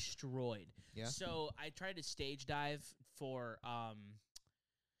destroyed. Yeah? So I tried to stage dive for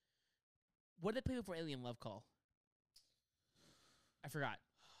what did they play before Alien Love Call? I forgot.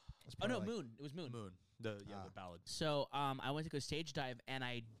 It's Oh no, probably like- Moon. It was Moon. Moon. The ballad. So I went to go stage dive and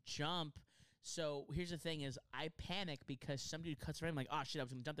I jump. So here's the thing: is I panic because some dude cuts around. I'm like, oh shit, I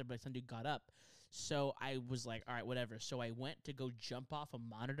was gonna jump there, but some dude got up. So I was like, all right, whatever. So I went to go jump off a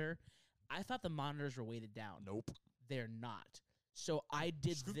monitor. I thought the monitors were weighted down. Nope. They're not. So I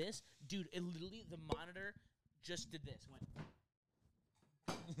did this, dude. It literally the monitor just did this. Went.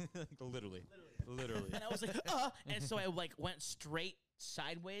 Literally. And I was like, and so I like went straight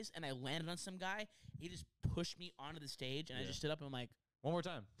sideways and I landed on some guy. He just pushed me onto the stage and I Yeah. just stood up and I'm like, One more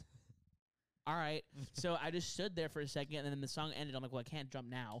time. all right. So I just stood there for a second and then the song ended. I'm like, well, I can't jump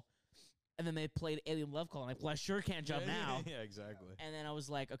now. And then they played Alien Love Call, and I'm like, well, I sure can't jump now. Yeah, exactly. And then I was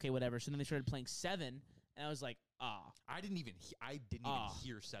like, okay, whatever. So then they started playing 7, and I was like, I didn't even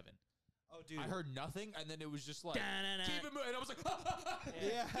hear 7. Oh, dude. I heard nothing, and then it was just like, Da-na-na. keep it moving. And I was like,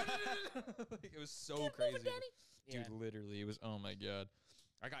 Yeah. Like, it was so crazy. Daddy. Dude, literally, it was, oh my God.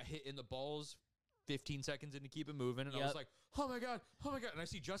 I got hit in the balls 15 seconds into keep it moving, and I was Yep. like, oh my God. And I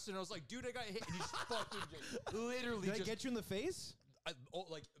see Justin, and I was like, dude, I got hit. And he just fucking just, literally Did I just, get you in the face?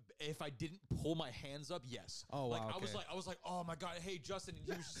 like, if I didn't pull my hands up, yes. Oh, like, wow, I was like, oh my God, hey, Justin. And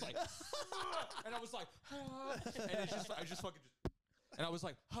he was just like, and I was like, and it's just, I just fucking just, and I was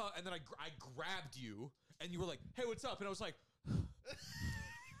like, and then I grabbed you, and you were like, hey, what's up? And I was like,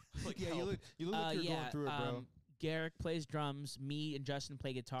 like, Yeah, help. you look like you're going through it, bro. Garrick plays drums. Me and Justin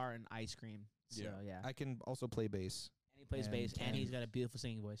play guitar and ice cream. So, Yeah. yeah. I can also play bass. And he plays and bass, and can- he's got a beautiful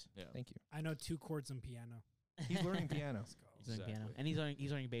singing voice. Yeah. Thank you. I know 2 chords on piano. He's learning piano. Let's go. He's learning piano. Exactly. And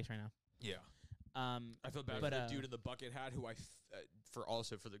he's learning bass right now. Yeah. I feel bad But, for the dude in the bucket hat who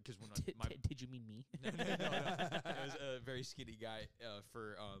because when my Did you mean me? no, it was a very skinny guy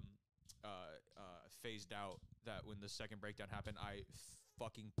phased out that when the second breakdown happened, I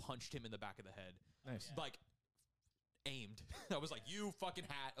fucking punched him in the back of the head. Nice. Like, aimed. I was like, you fucking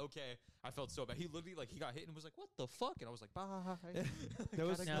hat. Okay. I felt so bad. He literally, like, he got hit and was like, what the fuck? And I was like, bye. There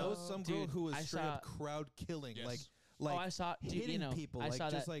was, No, there was some girl dude, who was I straight up saw- crowd killing. Yes. Like I saw, dude, hitting you know, people. I Like saw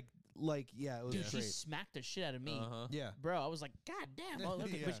just that. yeah, it was Dude, she great. smacked the shit out of me. Uh-huh. Yeah. Bro, I was like, God damn. Oh,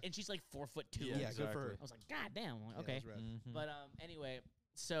 look at- Yeah. and she's like 4'2". Yeah, Yeah, good for her. I was like, God damn. I'm like, Yeah, okay. it was rad. Mhm. But anyway,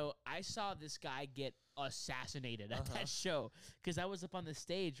 so I saw this guy get assassinated at that show because I was up on the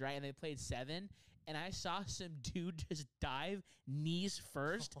stage, right, and they played 7, and I saw some dude just dive knees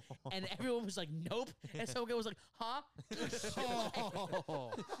first, and everyone was like, nope, and some guy was like, huh?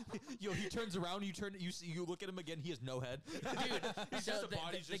 Yo, he turns around, you look at him again, he has no head. Dude, He's so just a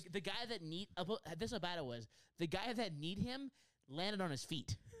body, just, the guy that this is how bad it was. The guy that kneed him landed on his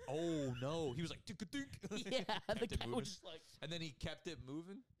feet. oh no. He was like, dink. Yeah, the Kept it guy moving. was just like, And then he kept it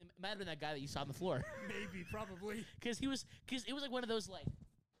moving. it might have been that guy that you saw on the floor, Maybe, probably. because it was like one of those like.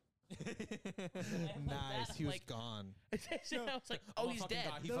 Nice. He was like- gone. So I was like, oh, he's fucking dead.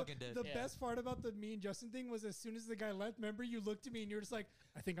 guy. He the fucking did. the Yeah. best part about the me and Justin thing was as soon as the guy left, remember you looked at me and you were just like,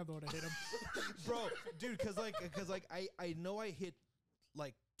 I think I'm the one that hit him. Bro, dude, cause I know I hit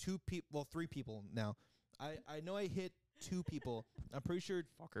like 3 people now. I know I hit 2 people. I'm pretty sure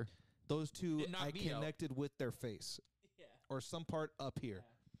Fucker. those 2 It knocked I me out. connected with their face Yeah. or some part up here.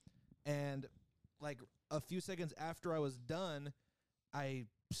 And like a few seconds after I was done,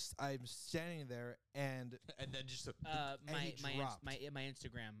 I'm standing there and And then just he dropped. My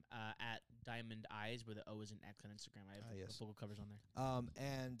Instagram at Diamond Eyes, where the O is an X on Instagram. I have yes. local covers on there.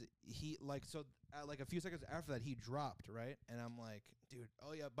 and he like a few seconds after that he dropped, right? And I'm like, dude,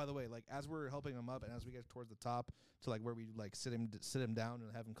 oh yeah, by the way, like as we're helping him up and as we get towards the top to like where we like sit him down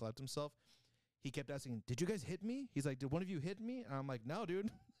and have him collect himself, he kept asking, did you guys hit me? He's like, did one of you hit me? And I'm like, no, dude.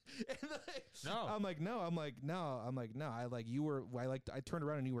 And No. I'm like, no. I'm like, no. I turned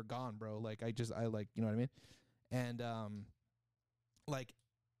around and you were gone, bro. Like, I like, you know what I mean? And, like,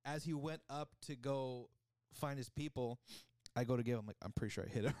 as he went up to go find his people, I go to give him, like, I'm pretty sure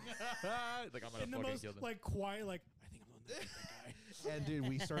I hit him. like, I'm gonna In the fucking most kill them. like quiet, like I think I'm the one that hit that guy. And, dude,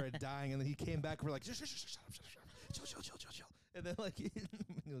 we started dying. And then he came back and we're like, shut up. And then, like, it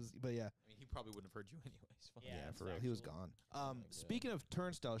was, but yeah. I mean, he probably wouldn't have heard you anyways. Fuck. Yeah, it's For real. He was factual. gone. my Speaking of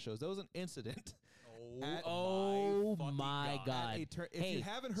turnstile shows, there was an incident. Oh fucking my God. At a if Hey, you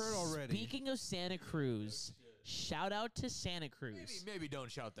haven't heard already. Speaking of Santa Cruz, shout out to Santa Cruz. Maybe don't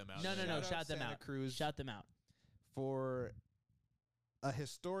shout them out. No, man. shout out them Santa out. Cruz. Shout them out. For a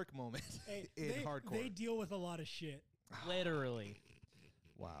historic moment Hey, in hardcore. they deal with a lot of shit. Literally.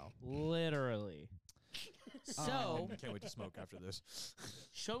 Wow. Literally. So, I can't wait to smoke after this.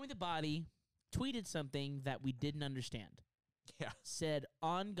 Show Me the Body tweeted something that we didn't understand. Yeah. Said,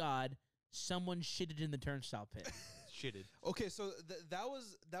 on God, someone shitted in the turnstile pit. Shitted. Okay, so that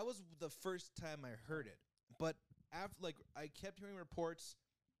was the first time I heard it, but after like I kept hearing reports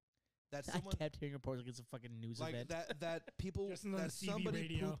that someone I kept hearing reports like it's a fucking news like event. that people Just on the that CB somebody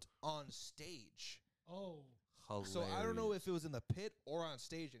radio. pooped on stage. Oh. So I don't know if it was in the pit or on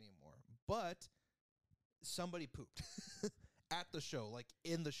stage anymore, but somebody pooped at the show, like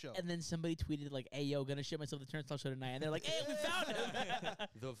in the show. And then somebody tweeted like, "Hey, yo, gonna shit myself at the turnstile show tonight." And they're like, "Hey, we found him."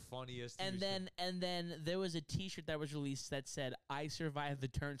 The funniest. and then there was a T-shirt that was released that said, "I survived the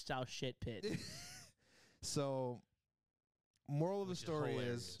turnstile shit pit." So, moral of the story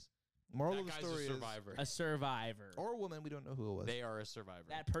is that guy's a survivor. A survivor. or a woman, we don't know who it was. They are a survivor.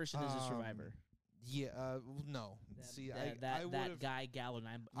 That person is a survivor. Yeah, no. See, I that would have. guy Gallo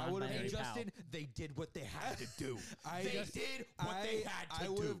I would've- non-binary Hey, pal. they did what they had to do. I They did what they had to I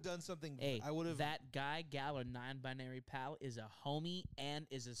do. would have done something. Hey, I would have. that guy Gallo non-binary pal is a homie and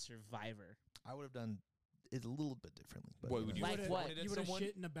is a survivor. I would have done it a little bit differently. But What you would know. you Like would've what? pointed at You would have someone?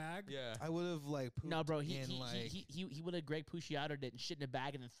 shit in a bag. Yeah. I would have like. Pooped No, bro, in, he like, he would have Greg Puciato did and shit in a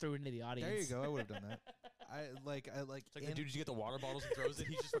bag and then threw it into the audience. There you go. I would have done that. I like. It's like the dude just get the water bottles and throws it.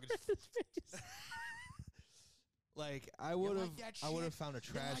 He's just fucking. Like I You would like have. that I would shit? have found a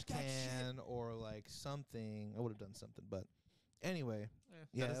trash like that shit? can or like something. I would have done something. But anyway,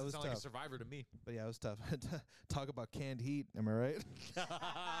 yeah, that it doesn't was sound tough. like a survivor to me. But yeah, it was tough. Talk about canned heat. Am I right?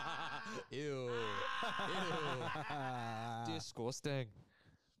 Ew. Ew. Disgusting.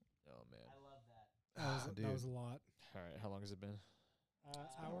 Oh man. I love that. That was a lot. All right. How long has it been?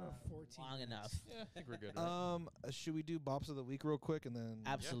 Hour 14. Long minutes. enough. Yeah, I think we're good. Right? Should we do bops of the week real quick and then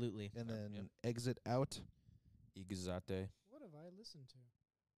Absolutely. and then Yep. exit out? Igazate. What have I listened to?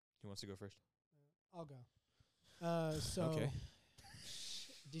 Who wants to go first? I'll go. So, Okay.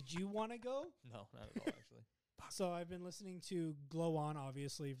 did you want to go? No, not at all. Actually. So I've been listening to "Glow On,"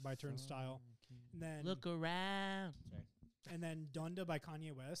 obviously by Turnstile, and then Look around. Sorry. and then "Donda" by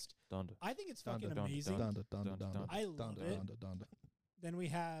Kanye West. Donda. I think it's fucking Donda, Donda, amazing. Donda. Donda. I love it. Donda. Then we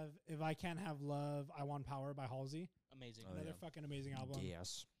have "If I Can't Have Love, I Want Power" by Halsey. Amazing. Oh, Another yeah. fucking amazing album.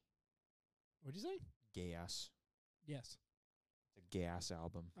 Gas. What'd you say? Gas. Yes. It's a gas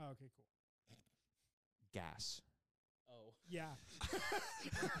album. Oh, okay, cool. Gas. Oh. Yeah.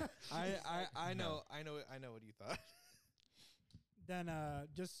 I know what you thought. Then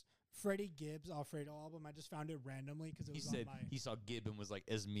just Freddie Gibbs Alfredo album. I just found it randomly because it He was said on my he saw Gibb and was like,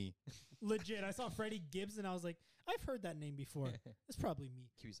 "As me." legit. I saw Freddie Gibbs and I was like, I've heard that name before. It's probably me.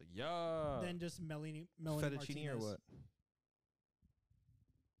 Kiwi's like, "Yeah." Then just Melanie Fettuccine or Martinez. what?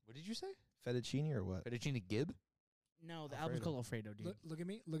 What did you say? Fettuccine or what? Fettuccine Gibb? No, the album's Alfredo. called Alfredo, dude. Look at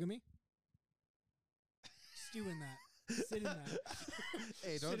me. Look at me. Stew in that. Sit in that.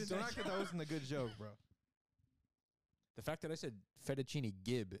 Hey, Sit in don't that act like that wasn't a good joke, bro. The fact that I said Fettuccine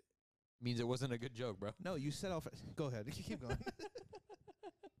Gibb means it wasn't a good joke, bro. No, you said Go ahead. Keep going.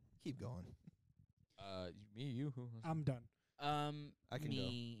 Keep going. Me, you, who? I'm done. I can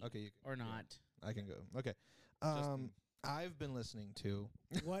me go. Okay, you or not. I can go. Okay. Justin. I've been listening to.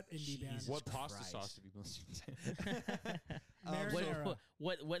 What indie band? Jesus What pasta Christ. sauce have you been listening to? Marinara.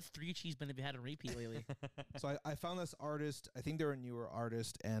 What three cheese band have you had on repeat lately? So I found this artist. I think they're a newer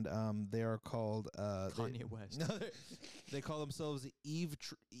artist, and they are called Kanye West. No, they call themselves Eve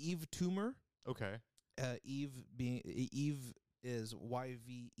Tumor. Okay. Eve is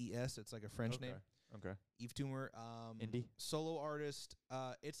YVES. It's like a French name. Okay. Eve Tumor. Indie? Solo artist.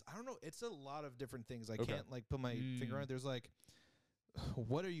 It's I don't know. It's a lot of different things. I Okay. can't like put my finger on it. There's like,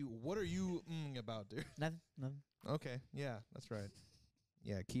 what are you about, dude? Nothing. Okay, yeah, that's right.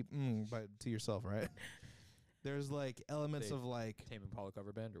 Yeah, keep to yourself, right? There's like elements They- of like Tame Impala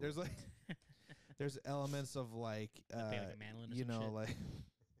cover band? Or there's what? like there's elements of like Like a mandolin or you some know shit. like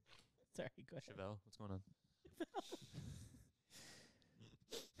Sorry, go ahead. Chevelle? What's going on?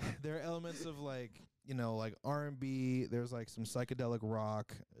 there are elements of like like R&B. There's like some psychedelic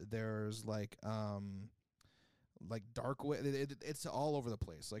rock. There's like dark it's all over the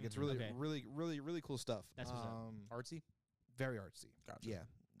place. Like it's really Okay. really cool stuff. That's what's up. Artsy? Very artsy. Gotcha.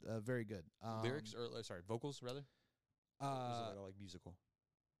 Yeah, very good. Lyrics or sorry, vocals rather? Or is it like musical?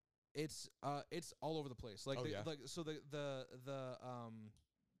 It's all over the place. Like Oh, the, yeah? like so the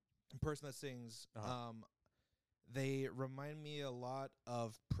person that sings Uh-huh. they remind me a lot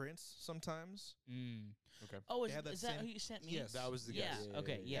of Prince sometimes. Okay. Oh, They have that is that same- who you sent me? Yes. That was the guy. Yeah. Yeah,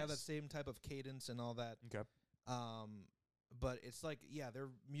 Okay. yeah, They have that Yes. same type of cadence and all that. Okay. But it's like their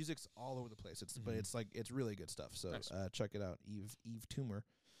music's all over the place. But Mhm. it's like it's really good stuff. So Nice. check it out, Eve Tumor.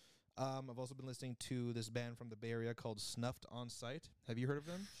 I've also been listening to this band from the Bay Area called Snuffed on Sight. Have you heard of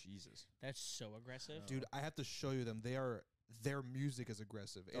them? Jesus. That's so aggressive. Dude, I have to show you them. Their music is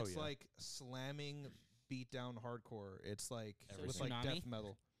aggressive. Oh, It's yeah. like slamming beat down hardcore. It's like Everything. with like Tsunami? death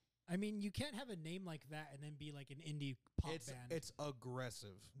metal. I mean, you can't have a name like that and then be like an indie pop band. It's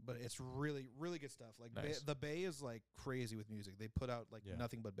aggressive, but it's really really good stuff. Like Nice. the Bay is like crazy with music. They put out like Yeah.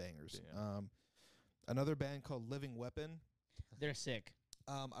 nothing but bangers. Yeah. Another band called Living Weapon. They're sick.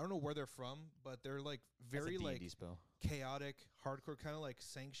 I don't know where they're from, but they're like very That's a like D&D spell. chaotic, hardcore, kind of like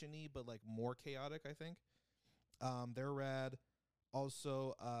Sanctiony, but like more chaotic, I think. They're rad.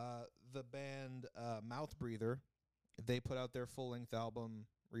 Also, the band Mouth Breather, they put out their full-length album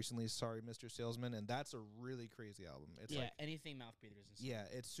recently, Sorry Mr. Salesman, and that's a really crazy album. It's Yeah, like anything mouth breathers and stuff.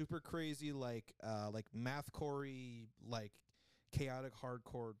 it's super crazy, like mathcore-y, like chaotic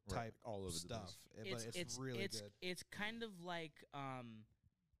hardcore Right, type all over the stuff. place. But it's really good. It's kind of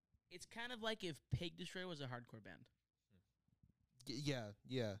like if Pig Destroyer was a hardcore band.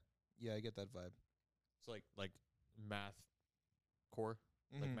 Yeah, I get that vibe. It's like math core,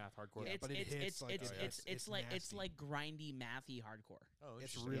 like Mhm. math hardcore. Yeah, it's but it hits like it's nasty. like grindy mathy hardcore. Oh,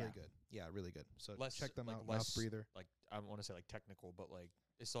 It's interesting. really Yeah. good. Yeah, really good. So Less, check them like, out. less- Mouth Breather. Like I want to say like technical, but like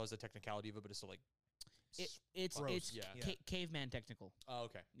it still has the technicality of it, but it's still like. It's Gross. Yeah. caveman technical. Oh,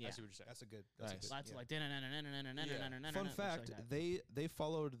 okay. I Yeah. see what you're saying. That's a good. That's Nice. a good. Lots yeah. of like Fun fact: they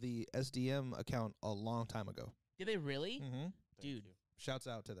followed the SDM account a long time ago. Did they really? Mm-hmm. Thank Dude. you. Shouts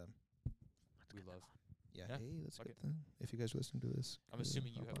out to them. We love. Yeah. Yeah, Hey, let's fuck get it. them. If you guys listen to this, I'm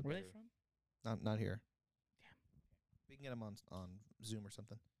assuming you have a Where are they better- from? not here. Damn. We can get them on Zoom or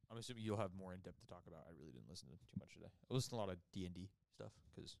something. I'm assuming you'll have more in depth to talk about. I really didn't listen to too much today. I listened to a lot of D&D stuff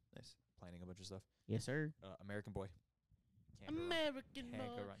because Nice. planning a bunch of stuff. Yes, sir. American Boy. Can't go wrong. American Can't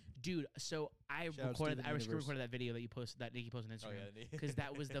go boy. wrong. Dude, so I Shout out recorded Steven I Universe. recorded that video that you posted that Nikki posted on Oh Instagram yeah. because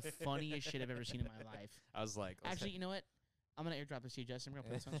that was the funniest shit I've ever seen in my life. I was like, let's Actually, you know what? I'm gonna airdrop this to you, Justin. We're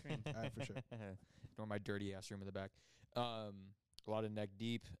gonna put this on screen. All right, for sure. Ignore my dirty ass room in the back. A lot of Neck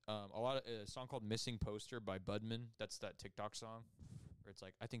Deep. A lot of a song called "Missing Poster" by Budman. That's that TikTok song where it's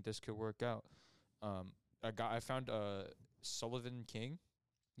like, I think this could work out. I found Sullivan King.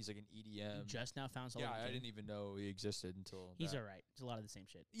 He's like an You EDM. just now found Yeah, something. I didn't even know he existed until. He's that. alright. It's a lot of the same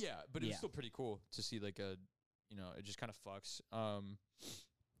shit. Yeah, but it was Yeah. still pretty cool to see like a, it just kind of fucks. A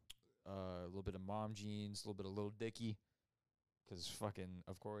little bit of Mom Jeans, a little bit of Lil Dicky, because fucking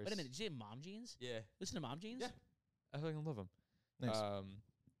of course. Wait a minute. Did you say Mom Jeans? Yeah, Listen to Mom Jeans? Yeah. I fucking love him. Nice.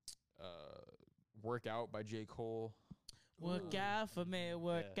 Work Out by J. Cole. Work out for me.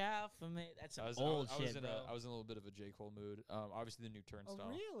 Work out for me. That's some old I was shit, in bro. I was in a little bit of a J. Cole mood. Obviously the new Oh, Turnstile.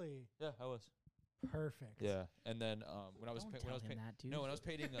 really? Yeah, I was. Perfect. Yeah, and then when I was Don't when I tell was him that, dude. no, when I was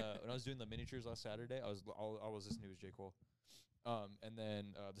painting when I was doing the miniatures last Saturday, I was listening to was J. Cole. And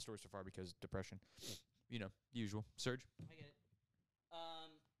then the story so far because depression. The usual. Surge. I get it.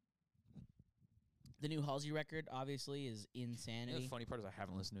 The new Halsey record obviously is insanity. The funny part is I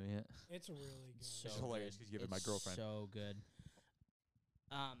haven't listened to it yet. It's really good. So It's hilarious good. 'cause you give it my It's girlfriend. So good.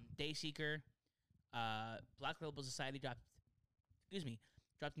 Dayseeker, Black Label Society dropped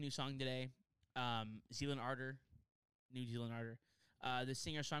a new song today. Zealand Ardor, New Zealand Ardor. The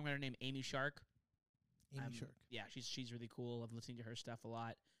singer songwriter named Amy Shark. Amy Shark. Yeah, she's really cool. I've listened to her stuff a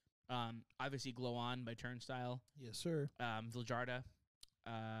lot. Obviously Glow On by Turnstile. Yes, sir. Viljarda.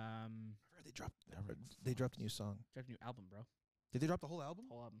 I heard they dropped a new song. Dropped a new album, bro. Did they drop the whole album?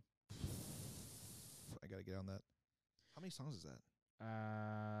 Whole album. I gotta get on that. How many songs is that?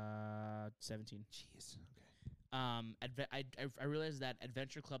 17. Jeez. Okay. I realized that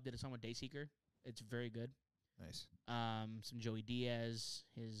Adventure Club did a song with Dayseeker. It's very good. Nice. Some Joey Diaz,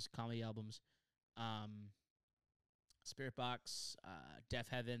 his comedy albums. Spirit Box, Deaf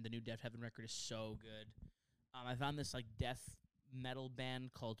Heaven. The new Deaf Heaven record is so good. I found this like death metal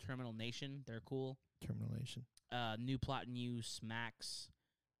band called Terminal Nation. They're cool. Termination. New Plot News, Max.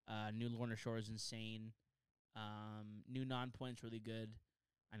 New Lorna Shore is insane. New Non-Point's really good.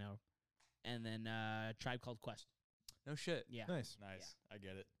 I know. And then Tribe Called Quest. No shit. Yeah. Nice. Nice. I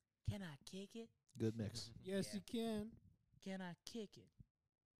get it. Can I kick it? Good mix. Yes, Yeah. you can. Can I kick it?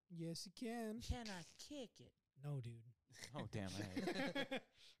 Yes, you can. Can I kick it? No, dude. Oh damn. Fuck.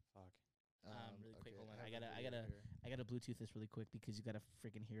 Really quick, hold on. I gotta Bluetooth this really quick because you gotta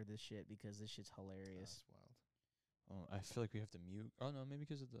freaking hear this shit because this shit's hilarious. That's wild. Oh, I feel like we have to mute. Oh no, maybe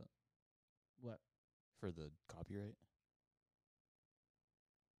because of the What? for the copyright.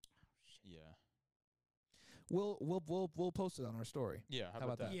 Oh shit. Yeah. We'll post it on our story. Yeah. How, How about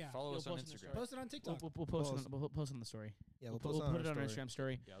about that? that? Yeah. Follow You'll us on post it in the Instagram. story. Post it on TikTok. We'll post Post. we'll post it on the story. Yeah, We'll post put it on our story. Instagram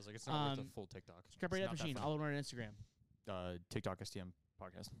story. Yeah, I was like, it's not like the Um, full TikTok. Scrap Radio It's not Death Machine. that All over on Instagram. fun. TikTok STM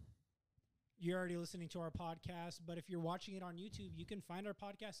podcast. You're already listening to our podcast, but if you're watching it on YouTube, you can find our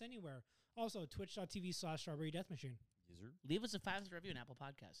podcast anywhere. Also, twitch.tv/Strawberry Death Machine. User. Leave us a 5-star review on Apple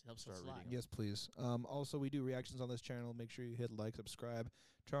Podcasts. It helps Start us a lot. reading Yes, please. Also, we do reactions on this channel. Make sure you hit like, subscribe,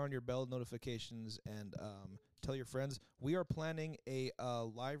 turn on your bell notifications, and tell your friends. We are planning a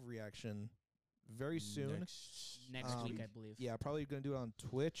live reaction very soon. Next Um, week, I believe. Yeah, probably going to do it on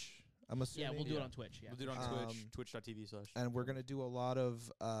Twitch. I'm assuming. Yeah, we'll do it Yeah. on Twitch. Yeah. We'll do it on Twitch. Um, Twitch.tv/ And we're going to do a lot of,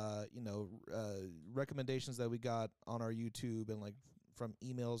 recommendations that we got on our YouTube and like from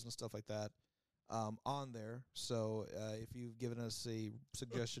emails and stuff like that on there. So if you've given us a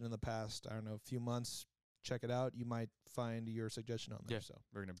suggestion in the past, I don't know, a few months, check it out. You might find your suggestion on there. Yeah. So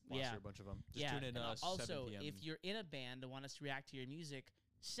We're gonna blast Yeah. through a bunch of them. Just Yeah. tune in. and 7 also, p.m. if you're in a band and want us to react to your music,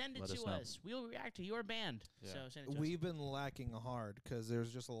 send it Let to us know. us. We'll react to your band. Yeah. So send it to We've been lacking hard because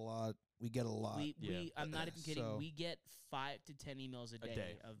there's just a lot. We get a lot. us. Yeah. I'm not even kidding. So- We get 5 to 10 emails a day,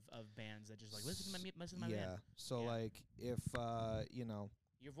 day. of bands that just like listen to my yeah. band. So Yeah. like if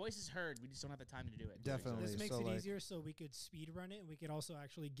Your voice is heard. We just don't have the time to do it. Definitely. This makes So, it like- easier so we could speed run it and we could also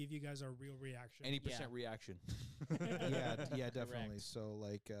actually give you guys our real reaction. Any percent reaction. yeah, definitely. Correct. So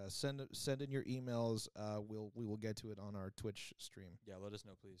like send in your emails. We will get to it on our Twitch stream. Yeah, let us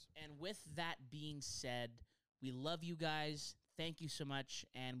know, please. And with that being said, we love you guys. Thank you so much,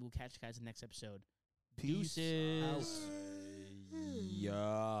 and we'll catch you guys in the next episode. Peace Deuces. out.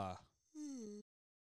 Yeah.